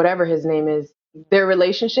whatever his name is, their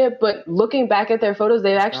relationship. But looking back at their photos,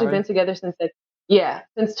 they've actually been together since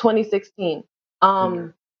 2016.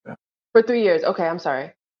 For 3 years. Okay, I'm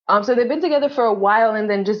sorry. So they've been together for a while, and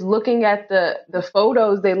then just looking at the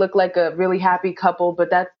photos, they look like a really happy couple, but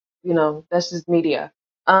that's just media.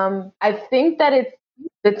 I think that it's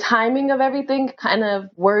the timing of everything kind of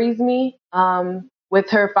worries me, with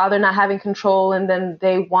her father not having control, and then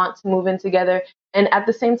they want to move in together. And at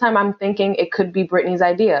the same time, I'm thinking it could be Britney's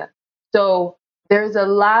idea. So there's a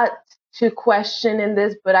lot to question in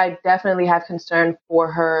this, but I definitely have concern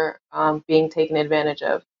for her being taken advantage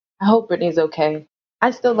of. I hope Britney's okay.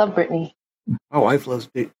 I still love Britney. My wife loves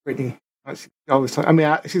Britney. She always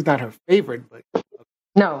she's not her favorite, but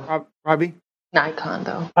No, Robbie? an icon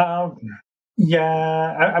though.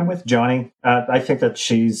 Yeah, I'm with Johnny. I think that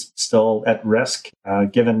she's still at risk,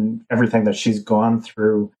 given everything that she's gone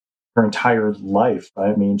through her entire life.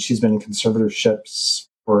 I mean, she's been in conservatorships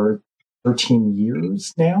for 13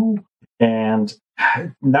 years now, and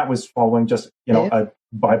that was following just a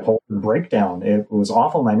bipolar breakdown. It was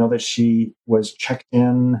awful, and I know that she was checked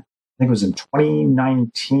in. I think it was in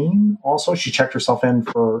 2019. Also, she checked herself in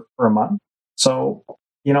for a month. So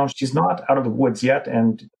she's not out of the woods yet,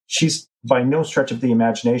 and she's by no stretch of the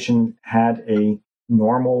imagination had a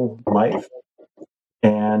normal life.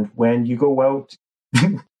 And when you go out,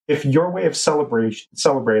 if your way of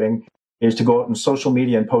celebrating is to go out on social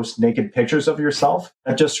media and post naked pictures of yourself,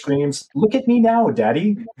 that just screams, "Look at me now,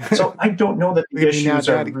 daddy." So I don't know that the issues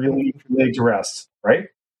are really laid to rest, right?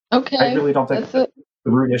 Okay. I really don't think that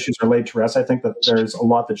the root issues are laid to rest. I think that there's a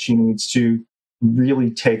lot that she needs to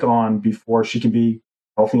really take on before she can be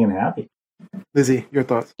healthy and happy. Lizzie, your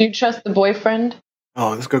thoughts? Do you trust the boyfriend?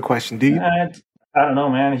 Oh, that's a good question. Do you? I don't know,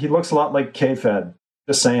 man. He looks a lot like K-Fed.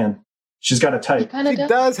 Just saying. She's got a type. She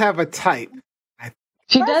does have a type.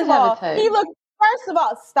 She does have a type. First of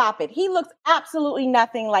all, stop it. He looks absolutely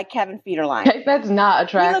nothing like Kevin Federline. K-Fed's not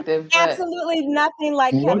attractive. Absolutely nothing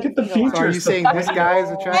like Kevin Look at the Federline. features. So are you saying this guy is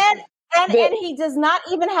attractive? And he does not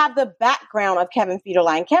even have the background of Kevin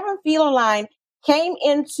Federline. Kevin Federline came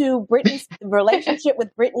into Britney's relationship with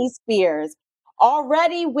Britney Spears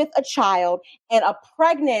already with a child and a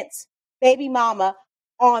pregnant baby mama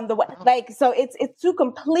on the way. So it's two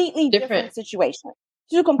completely different situations.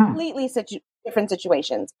 Two completely different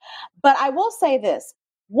situations. But I will say this.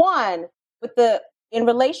 One, in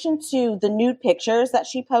relation to the nude pictures that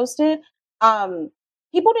she posted,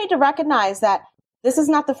 people need to recognize that this is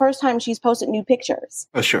not the first time she's posted new pictures.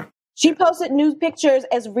 Oh, sure. She posted new pictures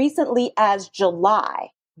as recently as July.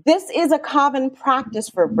 This is a common practice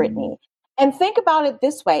for Britney. And think about it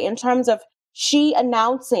this way, in terms of she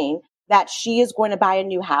announcing that she is going to buy a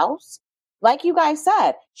new house. Like you guys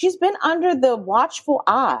said, she's been under the watchful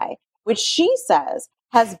eye, which she says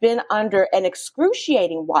has been under an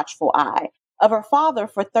excruciating watchful eye of her father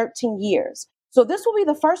for 13 years. So this will be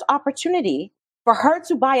the first opportunity for her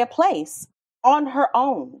to buy a place on her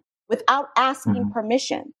own without asking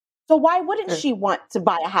permission. So why wouldn't she want to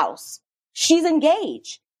buy a house? She's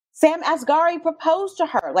engaged. Sam Asghari proposed to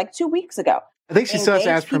her like 2 weeks ago. I think she still has to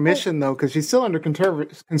Engaged ask permission, though, because she's still under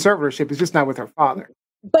conservatorship. It's just not with her father.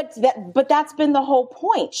 But that's been the whole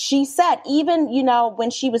point. She said, even,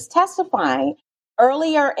 when she was testifying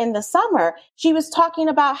earlier in the summer, she was talking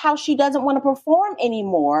about how she doesn't want to perform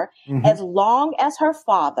anymore as long as her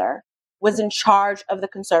father was in charge of the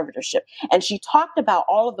conservatorship. And she talked about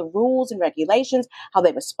all of the rules and regulations, how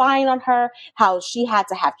they were spying on her, how she had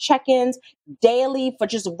to have check-ins daily for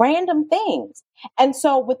just random things. And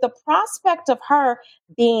so with the prospect of her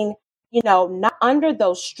being, not under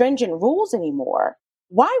those stringent rules anymore,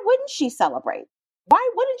 why wouldn't she celebrate? Why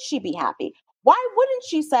wouldn't she be happy? Why wouldn't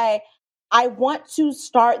she say, I want to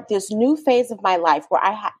start this new phase of my life where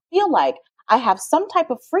I feel like I have some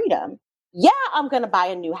type of freedom. Yeah, I'm going to buy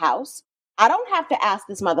a new house. I don't have to ask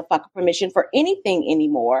this motherfucker permission for anything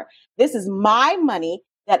anymore. This is my money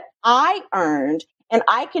that I earned, and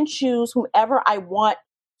I can choose whoever I want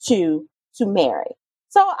to marry.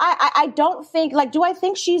 So I don't think, do I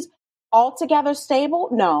think she's altogether stable?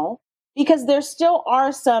 No, because there still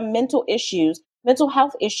are some mental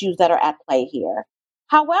health issues that are at play here.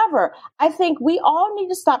 However, I think we all need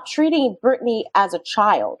to stop treating Britney as a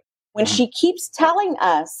child when she keeps telling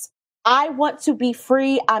us, I want to be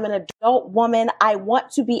free. I'm an adult woman. I want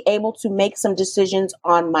to be able to make some decisions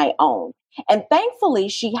on my own. And thankfully,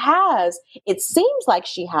 it seems like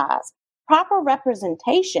she has proper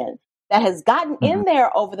representation that has gotten in there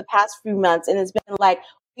over the past few months and has been like,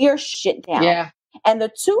 we're shit down. Yeah. And the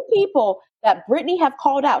two people that Britney have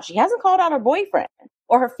called out, she hasn't called out her boyfriend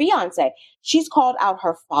or her fiance. She's called out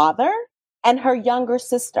her father and her younger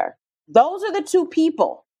sister. Those are the two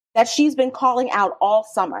people that she's been calling out all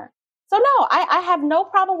summer. So no, I have no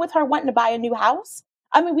problem with her wanting to buy a new house.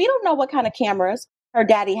 I mean, we don't know what kind of cameras her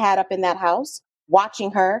daddy had up in that house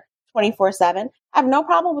watching her 24/7. I have no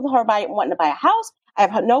problem with her wanting to buy a house. I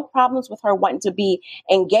have no problems with her wanting to be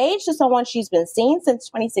engaged to someone she's been seeing since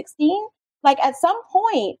 2016. At some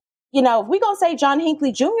point, if we're going to say John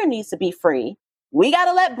Hinkley Jr. needs to be free, we got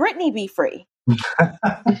to let Britney be free. Free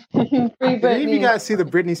Did any of you Britney. guys see the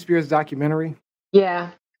Britney Spears documentary? Yeah.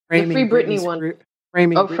 The Free Britney one.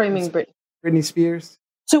 Framing Britney. Britney Spears.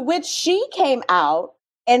 To which she came out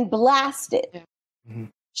and blasted. Mhm.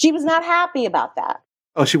 She was not happy about that.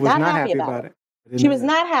 Oh, she was not happy about it. I didn't She know was that.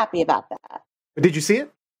 not happy about that. But did you see it?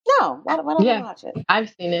 No, why don't we watch it?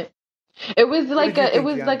 I've seen it. It was What did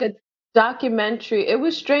you think, like a documentary. It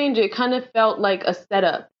was strange. It kind of felt like a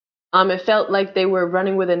setup. It felt like they were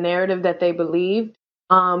running with a narrative that they believed.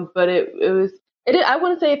 But I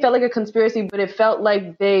wouldn't say it felt like a conspiracy, but it felt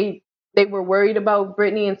like they were worried about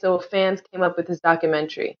Britney, and so fans came up with this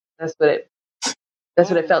documentary. That's what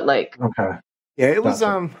it felt like. Okay. Yeah, it was.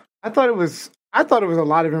 Gotcha. I thought it was a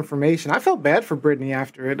lot of information. I felt bad for Britney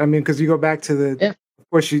after it. I mean, because you go back to of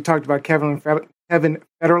course, she talked about Kevin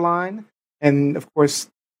Federline, and of course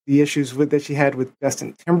the issues that she had with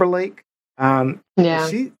Justin Timberlake.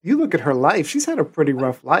 You look at her life; she's had a pretty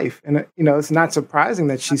rough life, and it's not surprising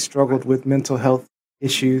that she struggled with mental health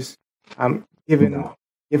issues, given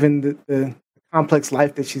the complex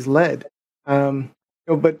life that she's led.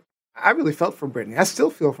 But I really felt for Britney. I still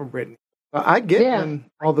feel for Britney. I get when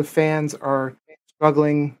all the fans are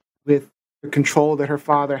struggling with the control that her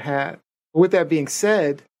father had. But with that being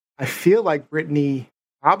said, I feel like Britney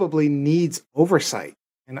probably needs oversight.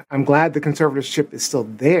 And I'm glad the conservatorship is still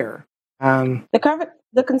there. The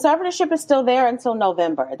conservatorship is still there until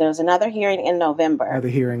November. There's another hearing in November. Another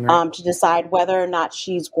hearing, right? To decide whether or not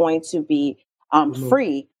she's going to be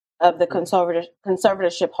free of the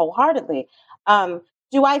conservatorship wholeheartedly.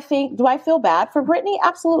 Do I feel bad for Britney?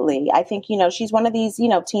 Absolutely. I think, she's one of these,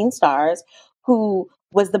 teen stars who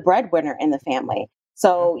was the breadwinner in the family.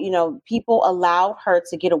 So, people allowed her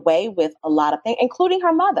to get away with a lot of things, including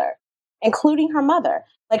her mother.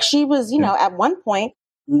 Like she was, at one point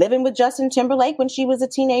living with Justin Timberlake when she was a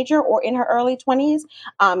teenager or in her early 20s,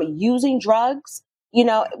 using drugs,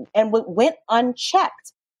 and went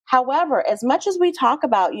unchecked. However, as much as we talk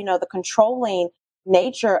about, the controlling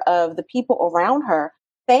nature of the people around her,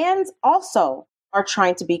 fans also are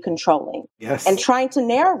trying to be controlling Yes. and trying to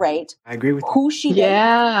narrate I agree with you. who she dates,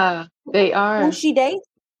 Yeah, they are. who she dates,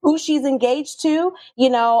 who she's engaged to. You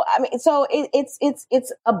know, I mean, so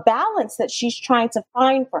it's a balance that she's trying to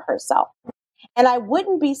find for herself. And I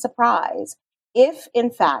wouldn't be surprised if, in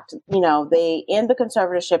fact, you know, they end the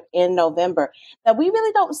conservatorship in November, that we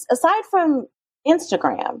really don't, aside from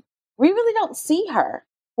Instagram, we really don't see her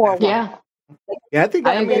for a while. Yeah, Yeah, I think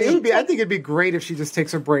I agree. I think it'd be great if she just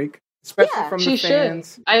takes a break, especially Yeah, from she the should.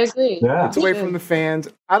 fans. I agree. Yeah. It's away from the fans.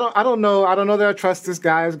 I don't know that I trust this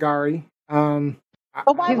guy as Gary.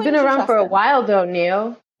 But why He's wouldn't been you around trust for a him? while, though,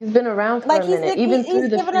 Neil. He's been around for Like a minute, he's through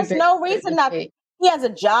the given free us no bit reason not. debate. He has a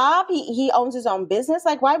job. He owns his own business.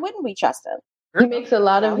 Like, why wouldn't we trust him? He makes a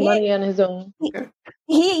lot You of know, money on his own.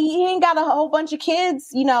 He ain't got a whole bunch of kids,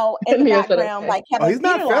 you know, in the Neil said background okay. like Oh, Kevin he's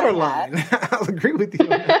not Federline had. Federline. I'll agree with you. On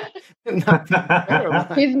that. Not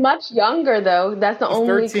Federline. He's much younger, though. That's the He's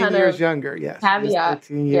only 13 kind years of younger. Yes, he is caveat.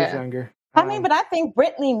 13 years Yeah. younger. I mean, but I think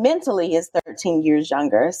Brittany mentally is 13 years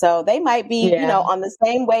younger, so they might be, you Yeah. know, on the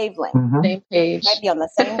same wavelength. Mhm. Same page. Might be on the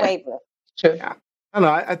same wavelength. True. Yeah. I don't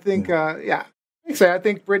know. I think, yeah. Like I say, I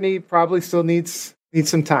think Brittany probably still needs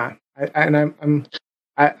some time.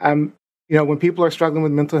 I'm, you know, when people are struggling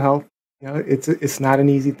with mental health, you know, it's not an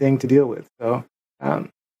easy thing to deal with. So, I'm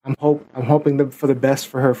hoping for the best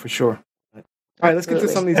for her for sure. But, all right, let's get to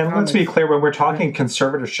some of these And let's comments. be clear, when we're talking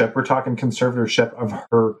conservatorship, we're talking conservatorship of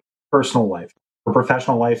her personal life. Her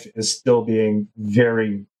professional life is still being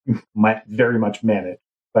very much managed.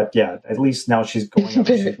 But yeah, at least now she's going out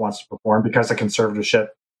and she wants to perform because the conservatorship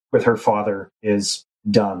with her father is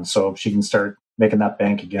done. So she can start making that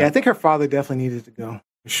bank again. Yeah, I think her father definitely needed to go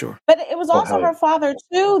for sure. But it was also hell yeah. her father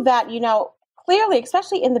too that, you know, clearly,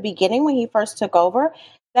 especially in the beginning when he first took over,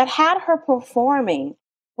 that had her performing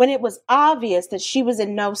when it was obvious that she was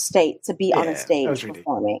in no state to be on Yeah, a that stage was ridiculous.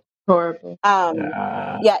 performing. Horrible.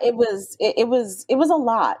 Yeah, it was a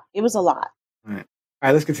lot. It was a lot. All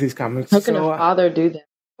right, let's get to these comments. How can her father do that?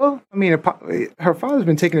 Well, I mean, her father's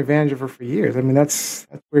been taking advantage of her for years. I mean, that's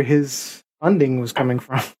where his funding was coming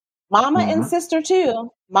from. Mama and sister too.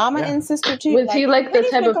 Mama Yeah. and sister too. Was he like the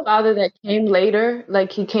Brittany's type been of father that came later?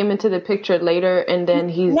 Like he came into the picture later and then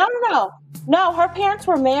he's... No, her parents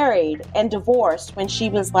were married and divorced when she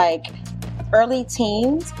was like early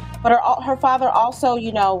teens. But her father also,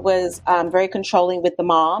 you know, was very controlling with the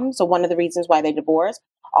mom. So one of the reasons why they divorced.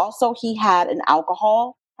 Also, he had an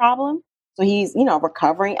alcohol problem. So he's, you know, a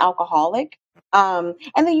recovering alcoholic. And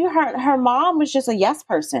then her mom was just a yes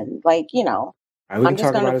person. Like, you know, All right, we I'm can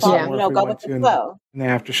just talk going about to it some follow, more you if know, we go want with to the in flow. the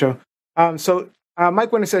after show.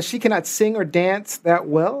 Mike Winter says she cannot sing or dance that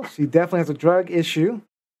well. She definitely has a drug issue.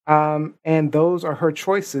 And those are her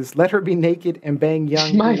choices. Let her be naked and bang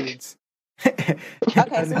young Mike. dudes.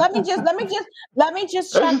 Okay, so let me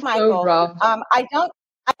just check, So Michael. wrong.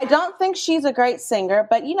 I don't think she's a great singer,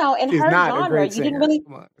 but you know, in She's her not a genre, great you singer. didn't really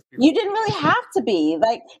Come on, let's be you didn't really have to be.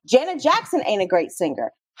 Like Janet Jackson ain't a great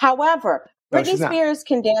singer. However, No, Britney she's not. Spears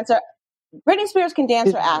can dance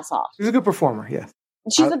her ass off. She's a good performer, yes.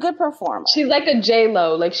 She's a good performer. She's like a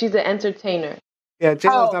J-Lo. Like she's an entertainer. Yeah,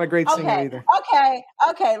 J-Lo's not a great singer okay, either.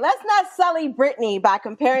 okay. Let's not sully Britney by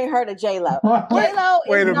comparing her to J Lo. J Lo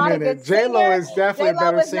Wait is a not a minute. good J-Lo singer. is definitely a J-Lo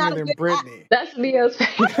better is not singer a than good Britney. That's Leo's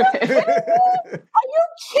favorite. Are you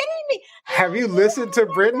kidding me? Have you listened to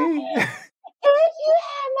Britney? If you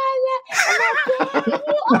had my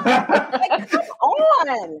like, come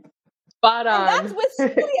on. Spot And on. that's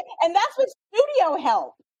with studio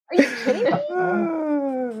help. Are you kidding me?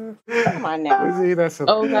 Come on now. See, that's a,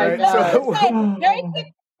 Oh my all God. so- Hey,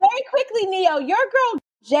 very quickly, Neo, your girl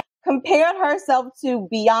Jay compared herself to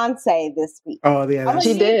Beyonce this week. oh, yeah. I'm gonna That's, She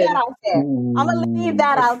leave did. that out there. I'm gonna leave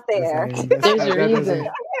that out there. There's your reason.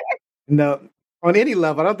 No, on any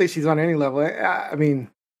level, I don't think she's on any level. I mean,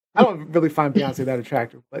 I don't really find Beyonce that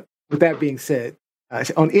attractive. But with that being said,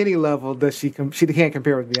 on any level, does she can't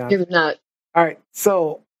compare with Beyonce. He's not. All right,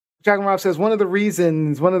 so Jack and Rob says one of the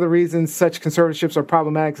reasons such conservatorships are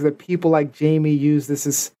problematic is that people like Jamie use this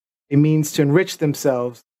as a means to enrich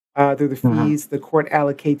themselves through the fees the court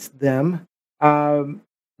allocates them.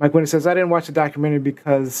 Mike Winter says I didn't watch the documentary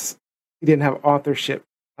because he didn't have authorship.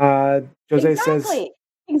 Jose says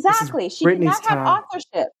Exactly. She did Britney's not have time.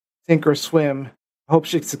 authorship. sink or swim. Hope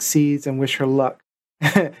she succeeds and wish her luck.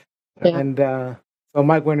 And so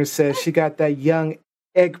Mike Winter says she got that young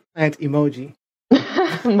eggplant emoji.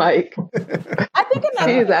 Mike. I think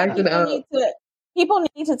She is another acting thing up. people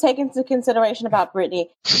need to take into consideration about Britney.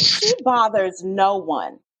 She bothers no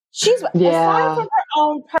one. She's aside Yeah. from her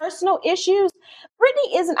own personal issues,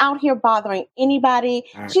 Brittany isn't out here bothering anybody.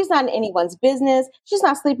 All right. She's not in anyone's business. She's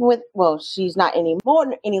not sleeping with, well, she's not any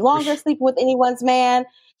longer sleeping with anyone's man.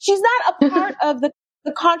 She's not a part of the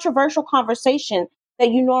controversial conversation that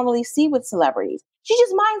you normally see with celebrities. She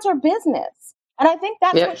just minds her business. And I think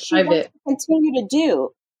that's Yep, what she wants private. to continue to do.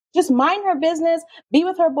 Just mind her business, be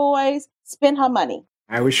with her boys, spend her money.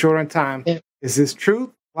 All right, we're short on time. Yeah. Is this truth,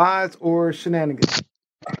 lies, or shenanigans?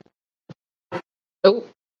 Oh, All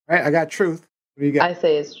right, I got truth. What do you got? I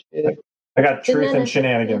say it's true. I got truth and Shenanigans.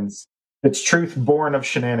 shenanigans. It's truth born of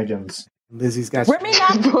shenanigans. Lizzie's got Remy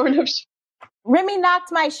knocked, Born of Remy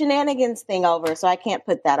knocked my shenanigans thing over, so I can't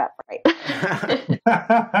put that up right.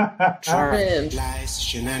 All right. shrimp. Lies,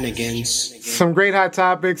 shenanigans. Some great hot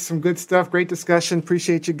topics, some good stuff, great discussion.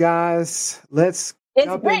 Appreciate you guys. Let's It's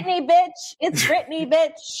jump in. Brittany, bitch. It's Brittany,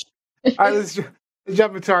 bitch. All right, let's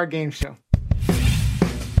jump into our game show.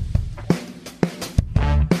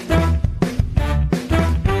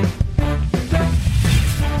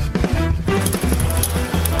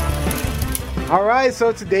 All right,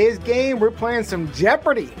 so today's game, we're playing some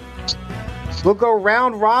Jeopardy. We'll go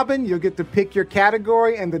round robin. You'll get to pick your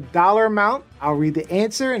category and the dollar amount. I'll read the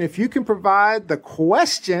answer, and if you can provide the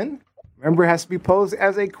question, remember it has to be posed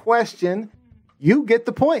as a question, you get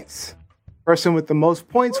the points. Person with the most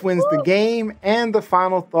points wins the game and the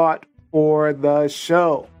final thought for the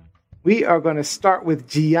show. We are going to start with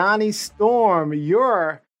Gianni Storm.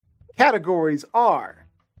 Your categories are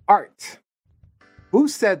art. Who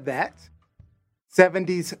said that?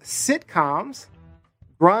 70s sitcoms,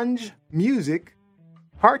 grunge music,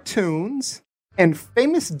 cartoons, and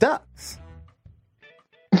famous ducks.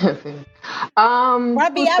 Robbie, Who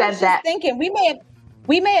I said was just that? thinking we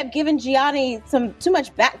may have given Gianni some too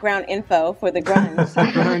much background info for the grunge.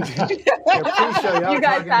 Grunge. Yeah, please show y'all You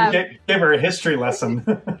guys talking- have- Give her a history lesson.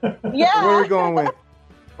 Yeah. Where are we going with?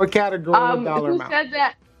 What category? What dollar Who amount? said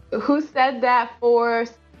that? Who said that for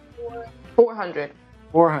 400?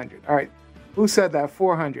 400. All right. Who said that?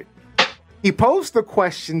 400. He posed the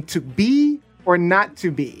question to be or not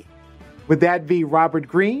to be. Would that be Robert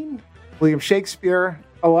Greene, William Shakespeare,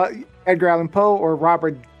 Edgar Allan Poe, or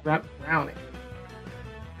Robert Browning?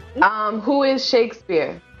 Who is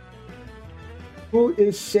Shakespeare? Who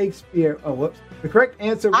is Shakespeare? Oh, whoops. The correct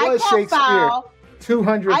answer I was call Shakespeare. foul.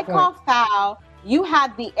 200 I points. call foul. You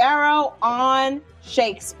had the arrow on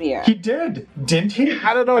Shakespeare. He did, didn't he?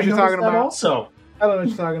 I don't know what you're noticed talking that about. Also, I don't know what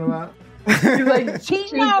you're talking about. He's like, Cheating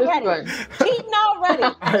choose this already. one. Cheating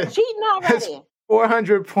already. Cheating already.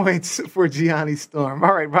 400 points for Gianni Storm.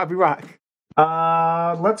 All right, Robbie Rock.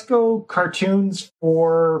 let's go cartoons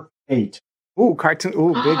for 8. Ooh, cartoon.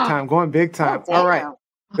 Ooh, big time. Going big time. Oh, All right. damn.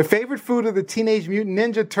 The favorite food of the Teenage Mutant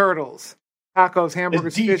Ninja Turtles. Tacos, hamburgers,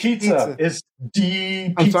 It's D fish, pizza. It's D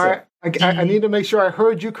I'm pizza. sorry. I need to make sure I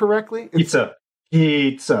heard you correctly. Pizza.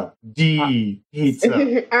 Pizza. D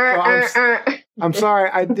pizza. I'm sorry.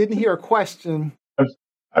 I didn't hear a question.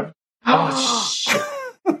 Oh, shit.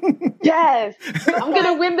 Yes. I'm going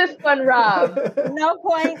to win this one, Rob. No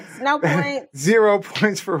points. No points. 0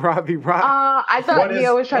 points for Robbie Rock. I thought What is-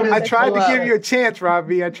 Leo was trying to I set tried you to up. give you a chance,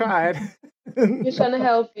 Robbie. I tried. He's trying to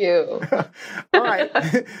help you. All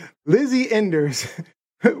right. Lizzie Enders.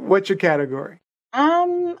 What's your category?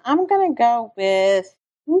 I'm gonna go with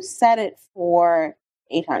who said it for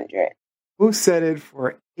 800. Who said it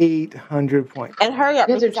for 800 points? And hurry up,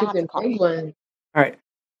 These are because I have to choosing call. big ones. All right.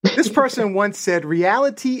 This person once said,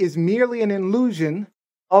 reality is merely an illusion,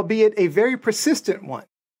 albeit a very persistent one.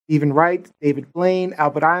 Stephen Wright, David Blaine,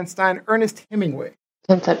 Albert Einstein, Ernest Hemingway.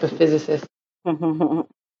 Some type of physicist.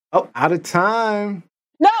 Oh, out of time.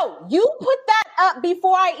 No, you put that up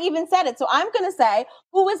before I even said it. So I'm going to say,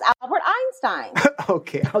 who is Albert Einstein?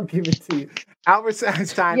 Okay, I'll give it to you. Albert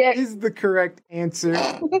Einstein Yeah. is the correct answer.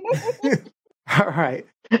 All right.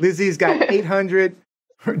 Lizzie's got 800.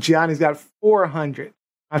 Gianni's got 400.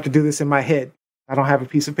 I have to do this in my head. I don't have a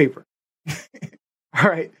piece of paper. All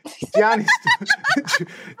right.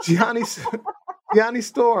 Gianni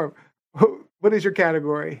Storm. What is your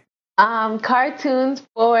category? Cartoons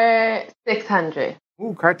for 600.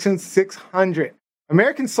 Ooh, cartoon 600.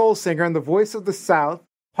 American soul singer and the voice of the South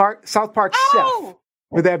Park Chef. Oh!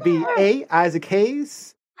 Would that be A, Isaac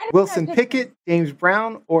Hayes, Wilson Pickett, James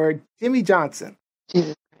Brown, or Jimmy Johnson?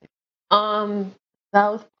 Jesus Christ.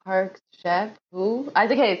 South Park chef. Who?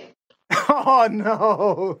 Isaac Hayes. Oh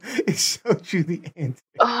no! It showed you the answer.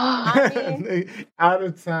 Oh, Out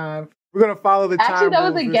of time. We're gonna follow the time. Actually, that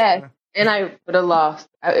was rules a this guess. time. and I would have lost.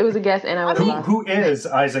 It was a guess, and I would have lost. Who is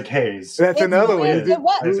Isaac Hayes? That's another one. It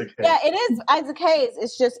was, Isaac Hayes. yeah, it is Isaac Hayes.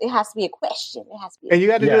 It's just it has to be a question. It has to be. And you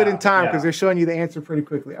got to do it in time Yeah. because they're showing you the answer pretty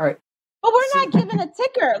quickly. All right. But we're not given a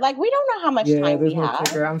ticker. Like we don't know how much Yeah, time there's we no have.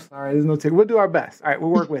 ticker. I'm sorry. There's no ticker. We'll do our best. All right.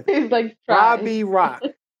 We'll work with it. He's like, try. Robbie Rock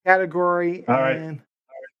category. All right. And,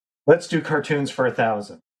 Let's do cartoons for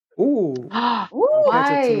 1,000. ooh. Ooh. Catch it to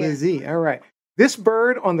Why? Lizzie. All right. This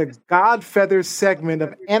bird on the Godfeathers segment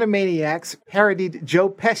of Animaniacs parodied Joe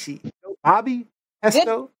Pesci, Bobby,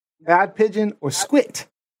 Pesto, God Pigeon, or Squit.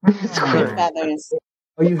 Good feathers.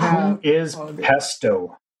 Oh, you Who have is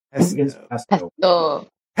Pesto? Who is Pesto? Oh.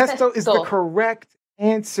 Pesto is the Pesto. correct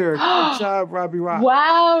answer. Good job, Robbie Rock.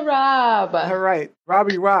 Wow, Rob. All right.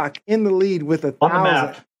 Robbie Rock in the lead with On the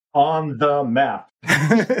map. On the map.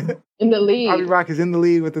 1,000. In the lead. Robbie Rock is in the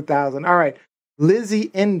lead with 1,000. All right. Lizzie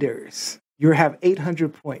Enders, you have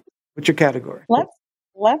 800 points. What's your category?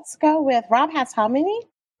 Let's go with Rob has how many?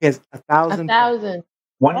 He has 1,000. 1,000.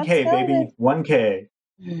 1K, Let's go baby. with- 1K.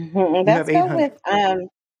 Let's have go 800. with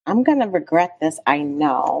I'm gonna regret this, I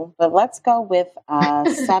know, but let's go with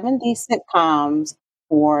 70 sitcoms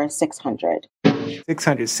for 600.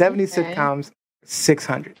 600. 70 Okay. sitcoms,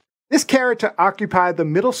 600. This character occupied the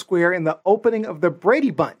middle square in the opening of the Brady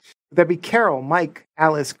Bunch. Would that be Carol, Mike,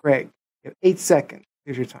 Alice, Greg? You have 8 seconds.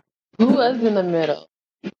 Here's your time. Who was in the middle?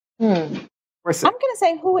 4 I'm seconds. gonna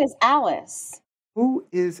say who is Alice? Who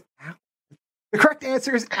is Alice? The correct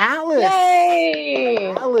answer is Alice.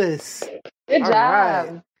 Yay! Alice. Good All job.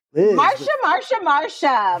 right. Liz. Marsha.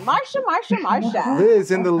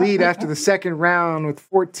 Liz in the lead after the second round with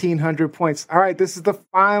 1,400 points. All right, this is the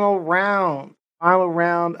final round. Final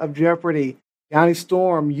round of Jeopardy. Johnny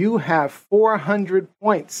Storm, you have 400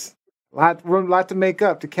 points. Lot to make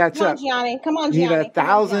up to catch Come on, up. Gianni. Come on, You need Gianni. Come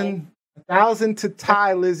on, Gianni. 1,000 to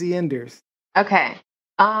tie Lizzie Enders. Okay.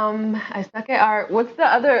 I suck at art. What's the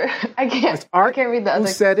other? I It's art. can't read the Who other.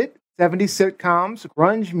 said it? 70 sitcoms,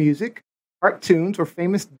 grunge music, cartoons, or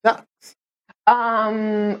famous ducks.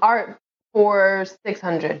 Art for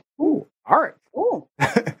 600. Ooh, art. Ooh.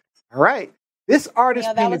 All right. This artist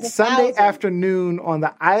Yeah, that painted was Sunday 1,000. afternoon on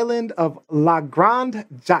the island of La Grande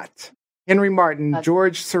Jatte. Henry Martin,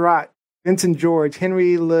 George Seurat, Vincent George,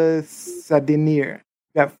 Henry Le Sardinier.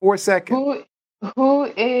 You got 4 seconds. Who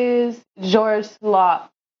is George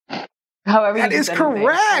Slot? However, That you is said his name.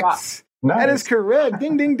 correct. That is Nice. correct.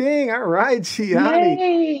 Ding, ding, ding. All right,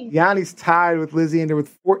 Gianni. Yay. Gianni's tied with Lizzie Ender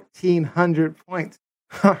with 1,400 points.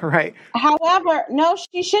 All right. However, no,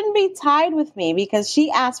 she shouldn't be tied with me because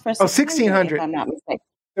she asked for 1,600. if I'm not mistaken.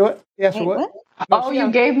 What? Yes, Wait, what? what? No, Oh, she you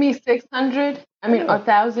got- gave me 600? I mean, Yeah.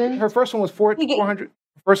 1,000? Her first one was 400.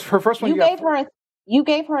 Her first one You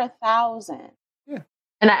gave her 1,000.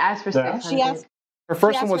 And I asked for Yeah. 600. She asked. Her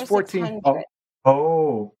first she one asked was for 14. 600.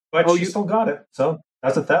 But Oh, she you- still got it. So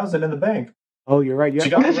that's 1,000 in the bank. Oh, you're right. She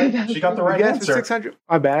got the right, she got the right You asked for answer. 600.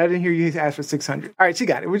 My bad. I didn't hear you ask for 600. All right, she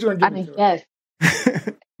got it. We're just going I to mean, give yes.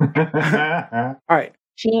 it to her. All right.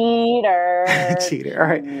 Cheater. Cheater. All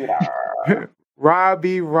right. Cheater.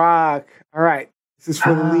 Robbie Rock. All right. This is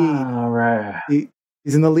for the lead. All right.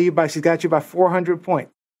 He's in the lead she's got you by 400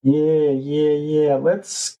 points. Yeah.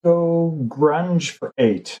 Let's go grunge for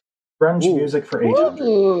 8. Grunge Ooh. music for 800.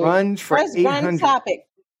 Ooh. Grunge for First grunge 800. topic.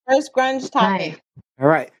 First grunge topic. Nice. All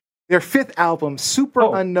right. Their fifth album, Super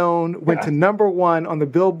Oh, Unknown, went yeah. to #1 on the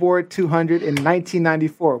Billboard 200 in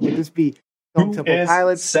 1994. Would this be Stone Who Temple is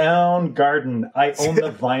Pilots? Soundgarden? I own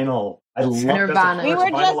the vinyl. I love Nirvana. that's We the were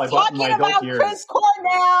first vinyl I just bought in talking my adult about years. Chris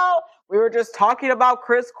Cornell. We were just talking about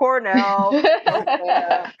Chris Cornell.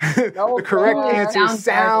 The correct fair. answer is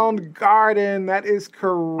Soundgarden. That is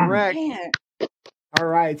correct. Man. All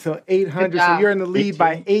right, so 800. Good So job. you're in the lead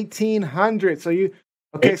by 1,800. So you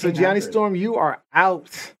okay? So Gianni 1,800. Storm, you are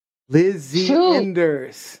out. Lizzie Shoot.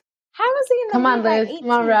 Enders. How is he in the Come on, lead by Liz.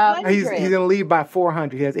 Come on, Rob. 1,800? He's in the lead by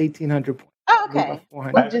 400. He has 1,800 points. Oh, Lead by okay.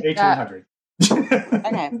 400. I have just 1,800.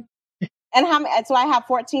 Okay. And how many? So I have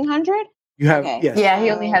 1,400. You have Okay. yes. Yeah, he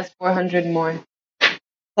only has 400 more.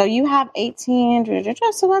 So you have 1,800.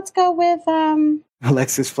 So let's go with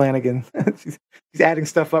Alexis Flanagan. she's adding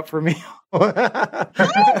stuff up for me.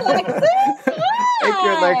 Alexis. Thank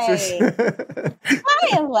you, Alexis.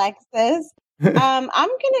 Hi, Alexis. I'm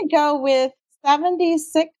gonna go with 70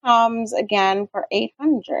 sitcoms again for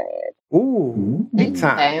 800. Ooh, big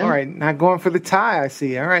time. Okay. All right, not going for the tie, I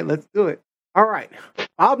see. All right, let's do it. All right.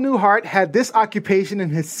 Bob Newhart had this occupation in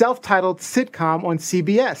his self-titled sitcom on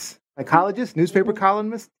CBS. Psychologist, newspaper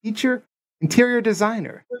columnist, teacher, interior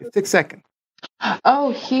designer. 6 seconds.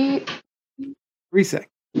 Oh, he. 3 seconds.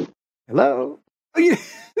 Hello? Oh, yeah.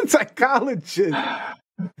 Psychologist.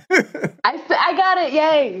 I got it.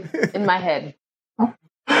 Yay. In my head.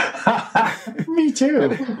 Me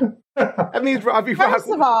too. That means Robbie Rock First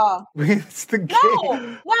of all, wins the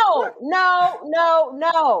game. no.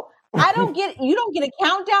 You don't get a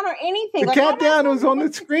countdown or anything. The countdown was on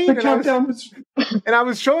the screen, and I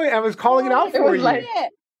was calling it out for you. I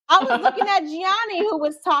was looking at Gianni who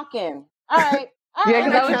was talking. All right. Yeah,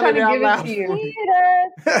 because I was trying to give it to you.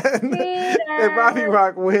 Peters. And Robbie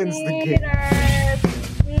Rock wins the game.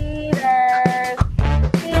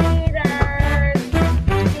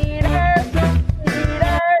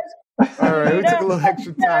 All right, we took a little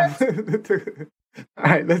extra time. All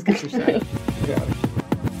right, let's get some shots.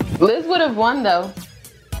 Liz would have won, though.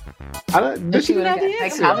 Did she would've have the got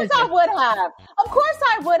answer? Of course I would have. Of course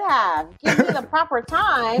I would have. Give me the proper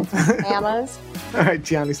time, Emmas. All right,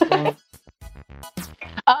 Gianni Sloan.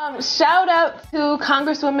 Shout out to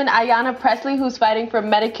Congresswoman Ayanna Pressley, who's fighting for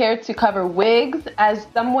Medicare to cover wigs. As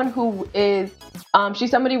someone who is,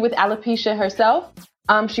 she's somebody with alopecia herself.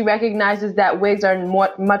 She recognizes that wigs are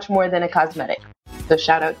much more than a cosmetic. So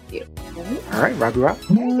shout out to you. All right, Robbie Rock.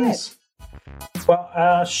 Nice.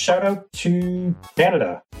 Well, shout out to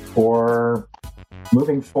Canada for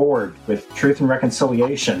moving forward with Truth and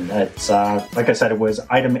Reconciliation. It's like I said, it was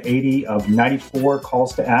item 80 of 94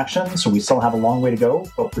 calls to action, so we still have a long way to go,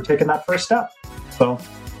 but we're taking that first step. So,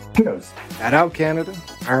 kudos. Shout out Canada.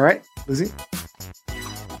 All right, Lizzie.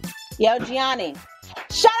 Yo, Gianni.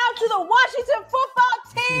 Shout out to the Washington football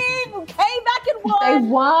team who came back and won. They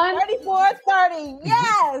won. 34-30.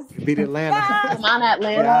 Yes. Beat Atlanta. Yes. Come on,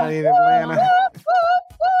 Atlanta. Down in Atlanta.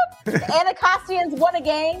 The Anacostions won a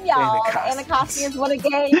game, y'all. The Anacostions won a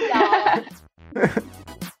game, y'all.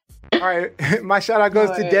 All right, my shout out goes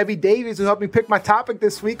to Debbie Davies, who helped me pick my topic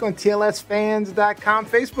this week on TLSfans.com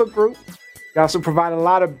Facebook group. She also provided a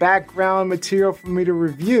lot of background material for me to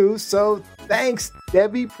review, so thanks,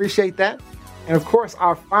 Debbie. Appreciate that. And of course,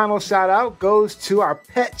 our final shout out goes to our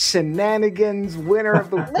Pet Shenanigans winner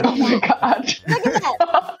of the week. Oh my God. Look at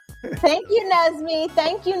that. Thank you, Nesme.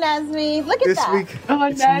 Thank you, Nesme. Look at This that. week, Oh,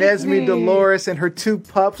 it's Nesme Dolores and her two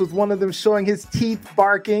pups, with one of them showing his teeth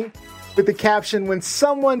barking, with the caption, "When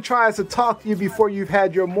someone tries to talk to you before you've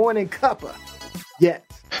had your morning cuppa yet."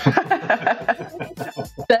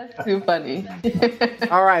 That's too funny.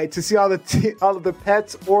 All right, to see all of the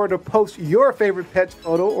pets or to post your favorite pet's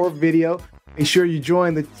photo or video, make sure you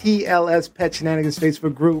join the TLS Pet Shenanigans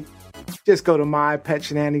Facebook group. Just go to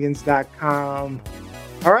mypetshenanigans.com.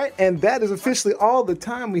 All right, and that is officially all the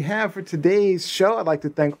time we have for today's show. I'd like to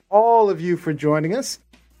thank all of you for joining us.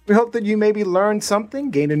 We hope that you maybe learned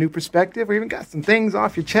something, gained a new perspective, or even got some things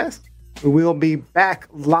off your chest. We will be back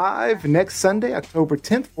live next Sunday, October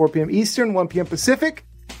 10th, 4 p.m. Eastern, 1 p.m. Pacific.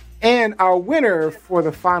 And our winner for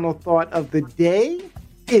the final thought of the day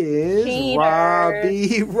is Peters.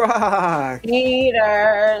 Robbie Rock.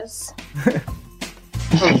 Peters.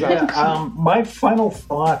 My final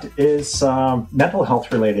thought is mental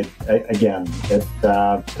health related. Again,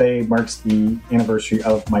 today marks the anniversary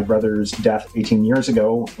of my brother's death 18 years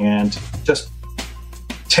ago, and just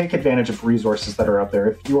take advantage of resources that are out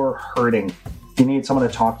there. If you're hurting, if you need someone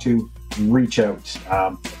to talk to, reach out,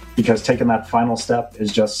 because taking that final step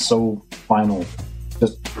is just so final.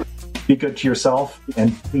 Just be good to yourself,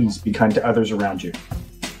 and please be kind to others around you.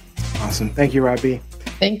 Awesome. Thank you, Robbie.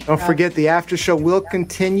 Thank you. Don't forget, the after show will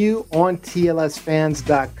continue on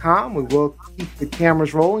TLSfans.com. We will keep the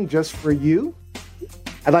cameras rolling just for you.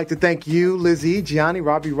 I'd like to thank you, Lizzie, Gianni,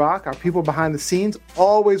 Robbie Rock, our people behind the scenes,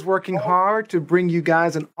 always working hard to bring you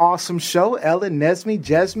guys an awesome show. Ellen, Nesme,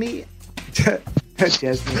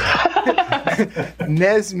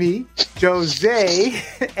 Nesme, Jose,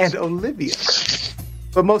 and Olivia.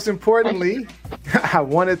 But most importantly, I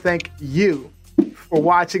want to thank you for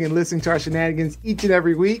watching and listening to our shenanigans each and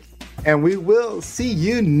every week. And we will see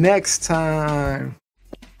you next time.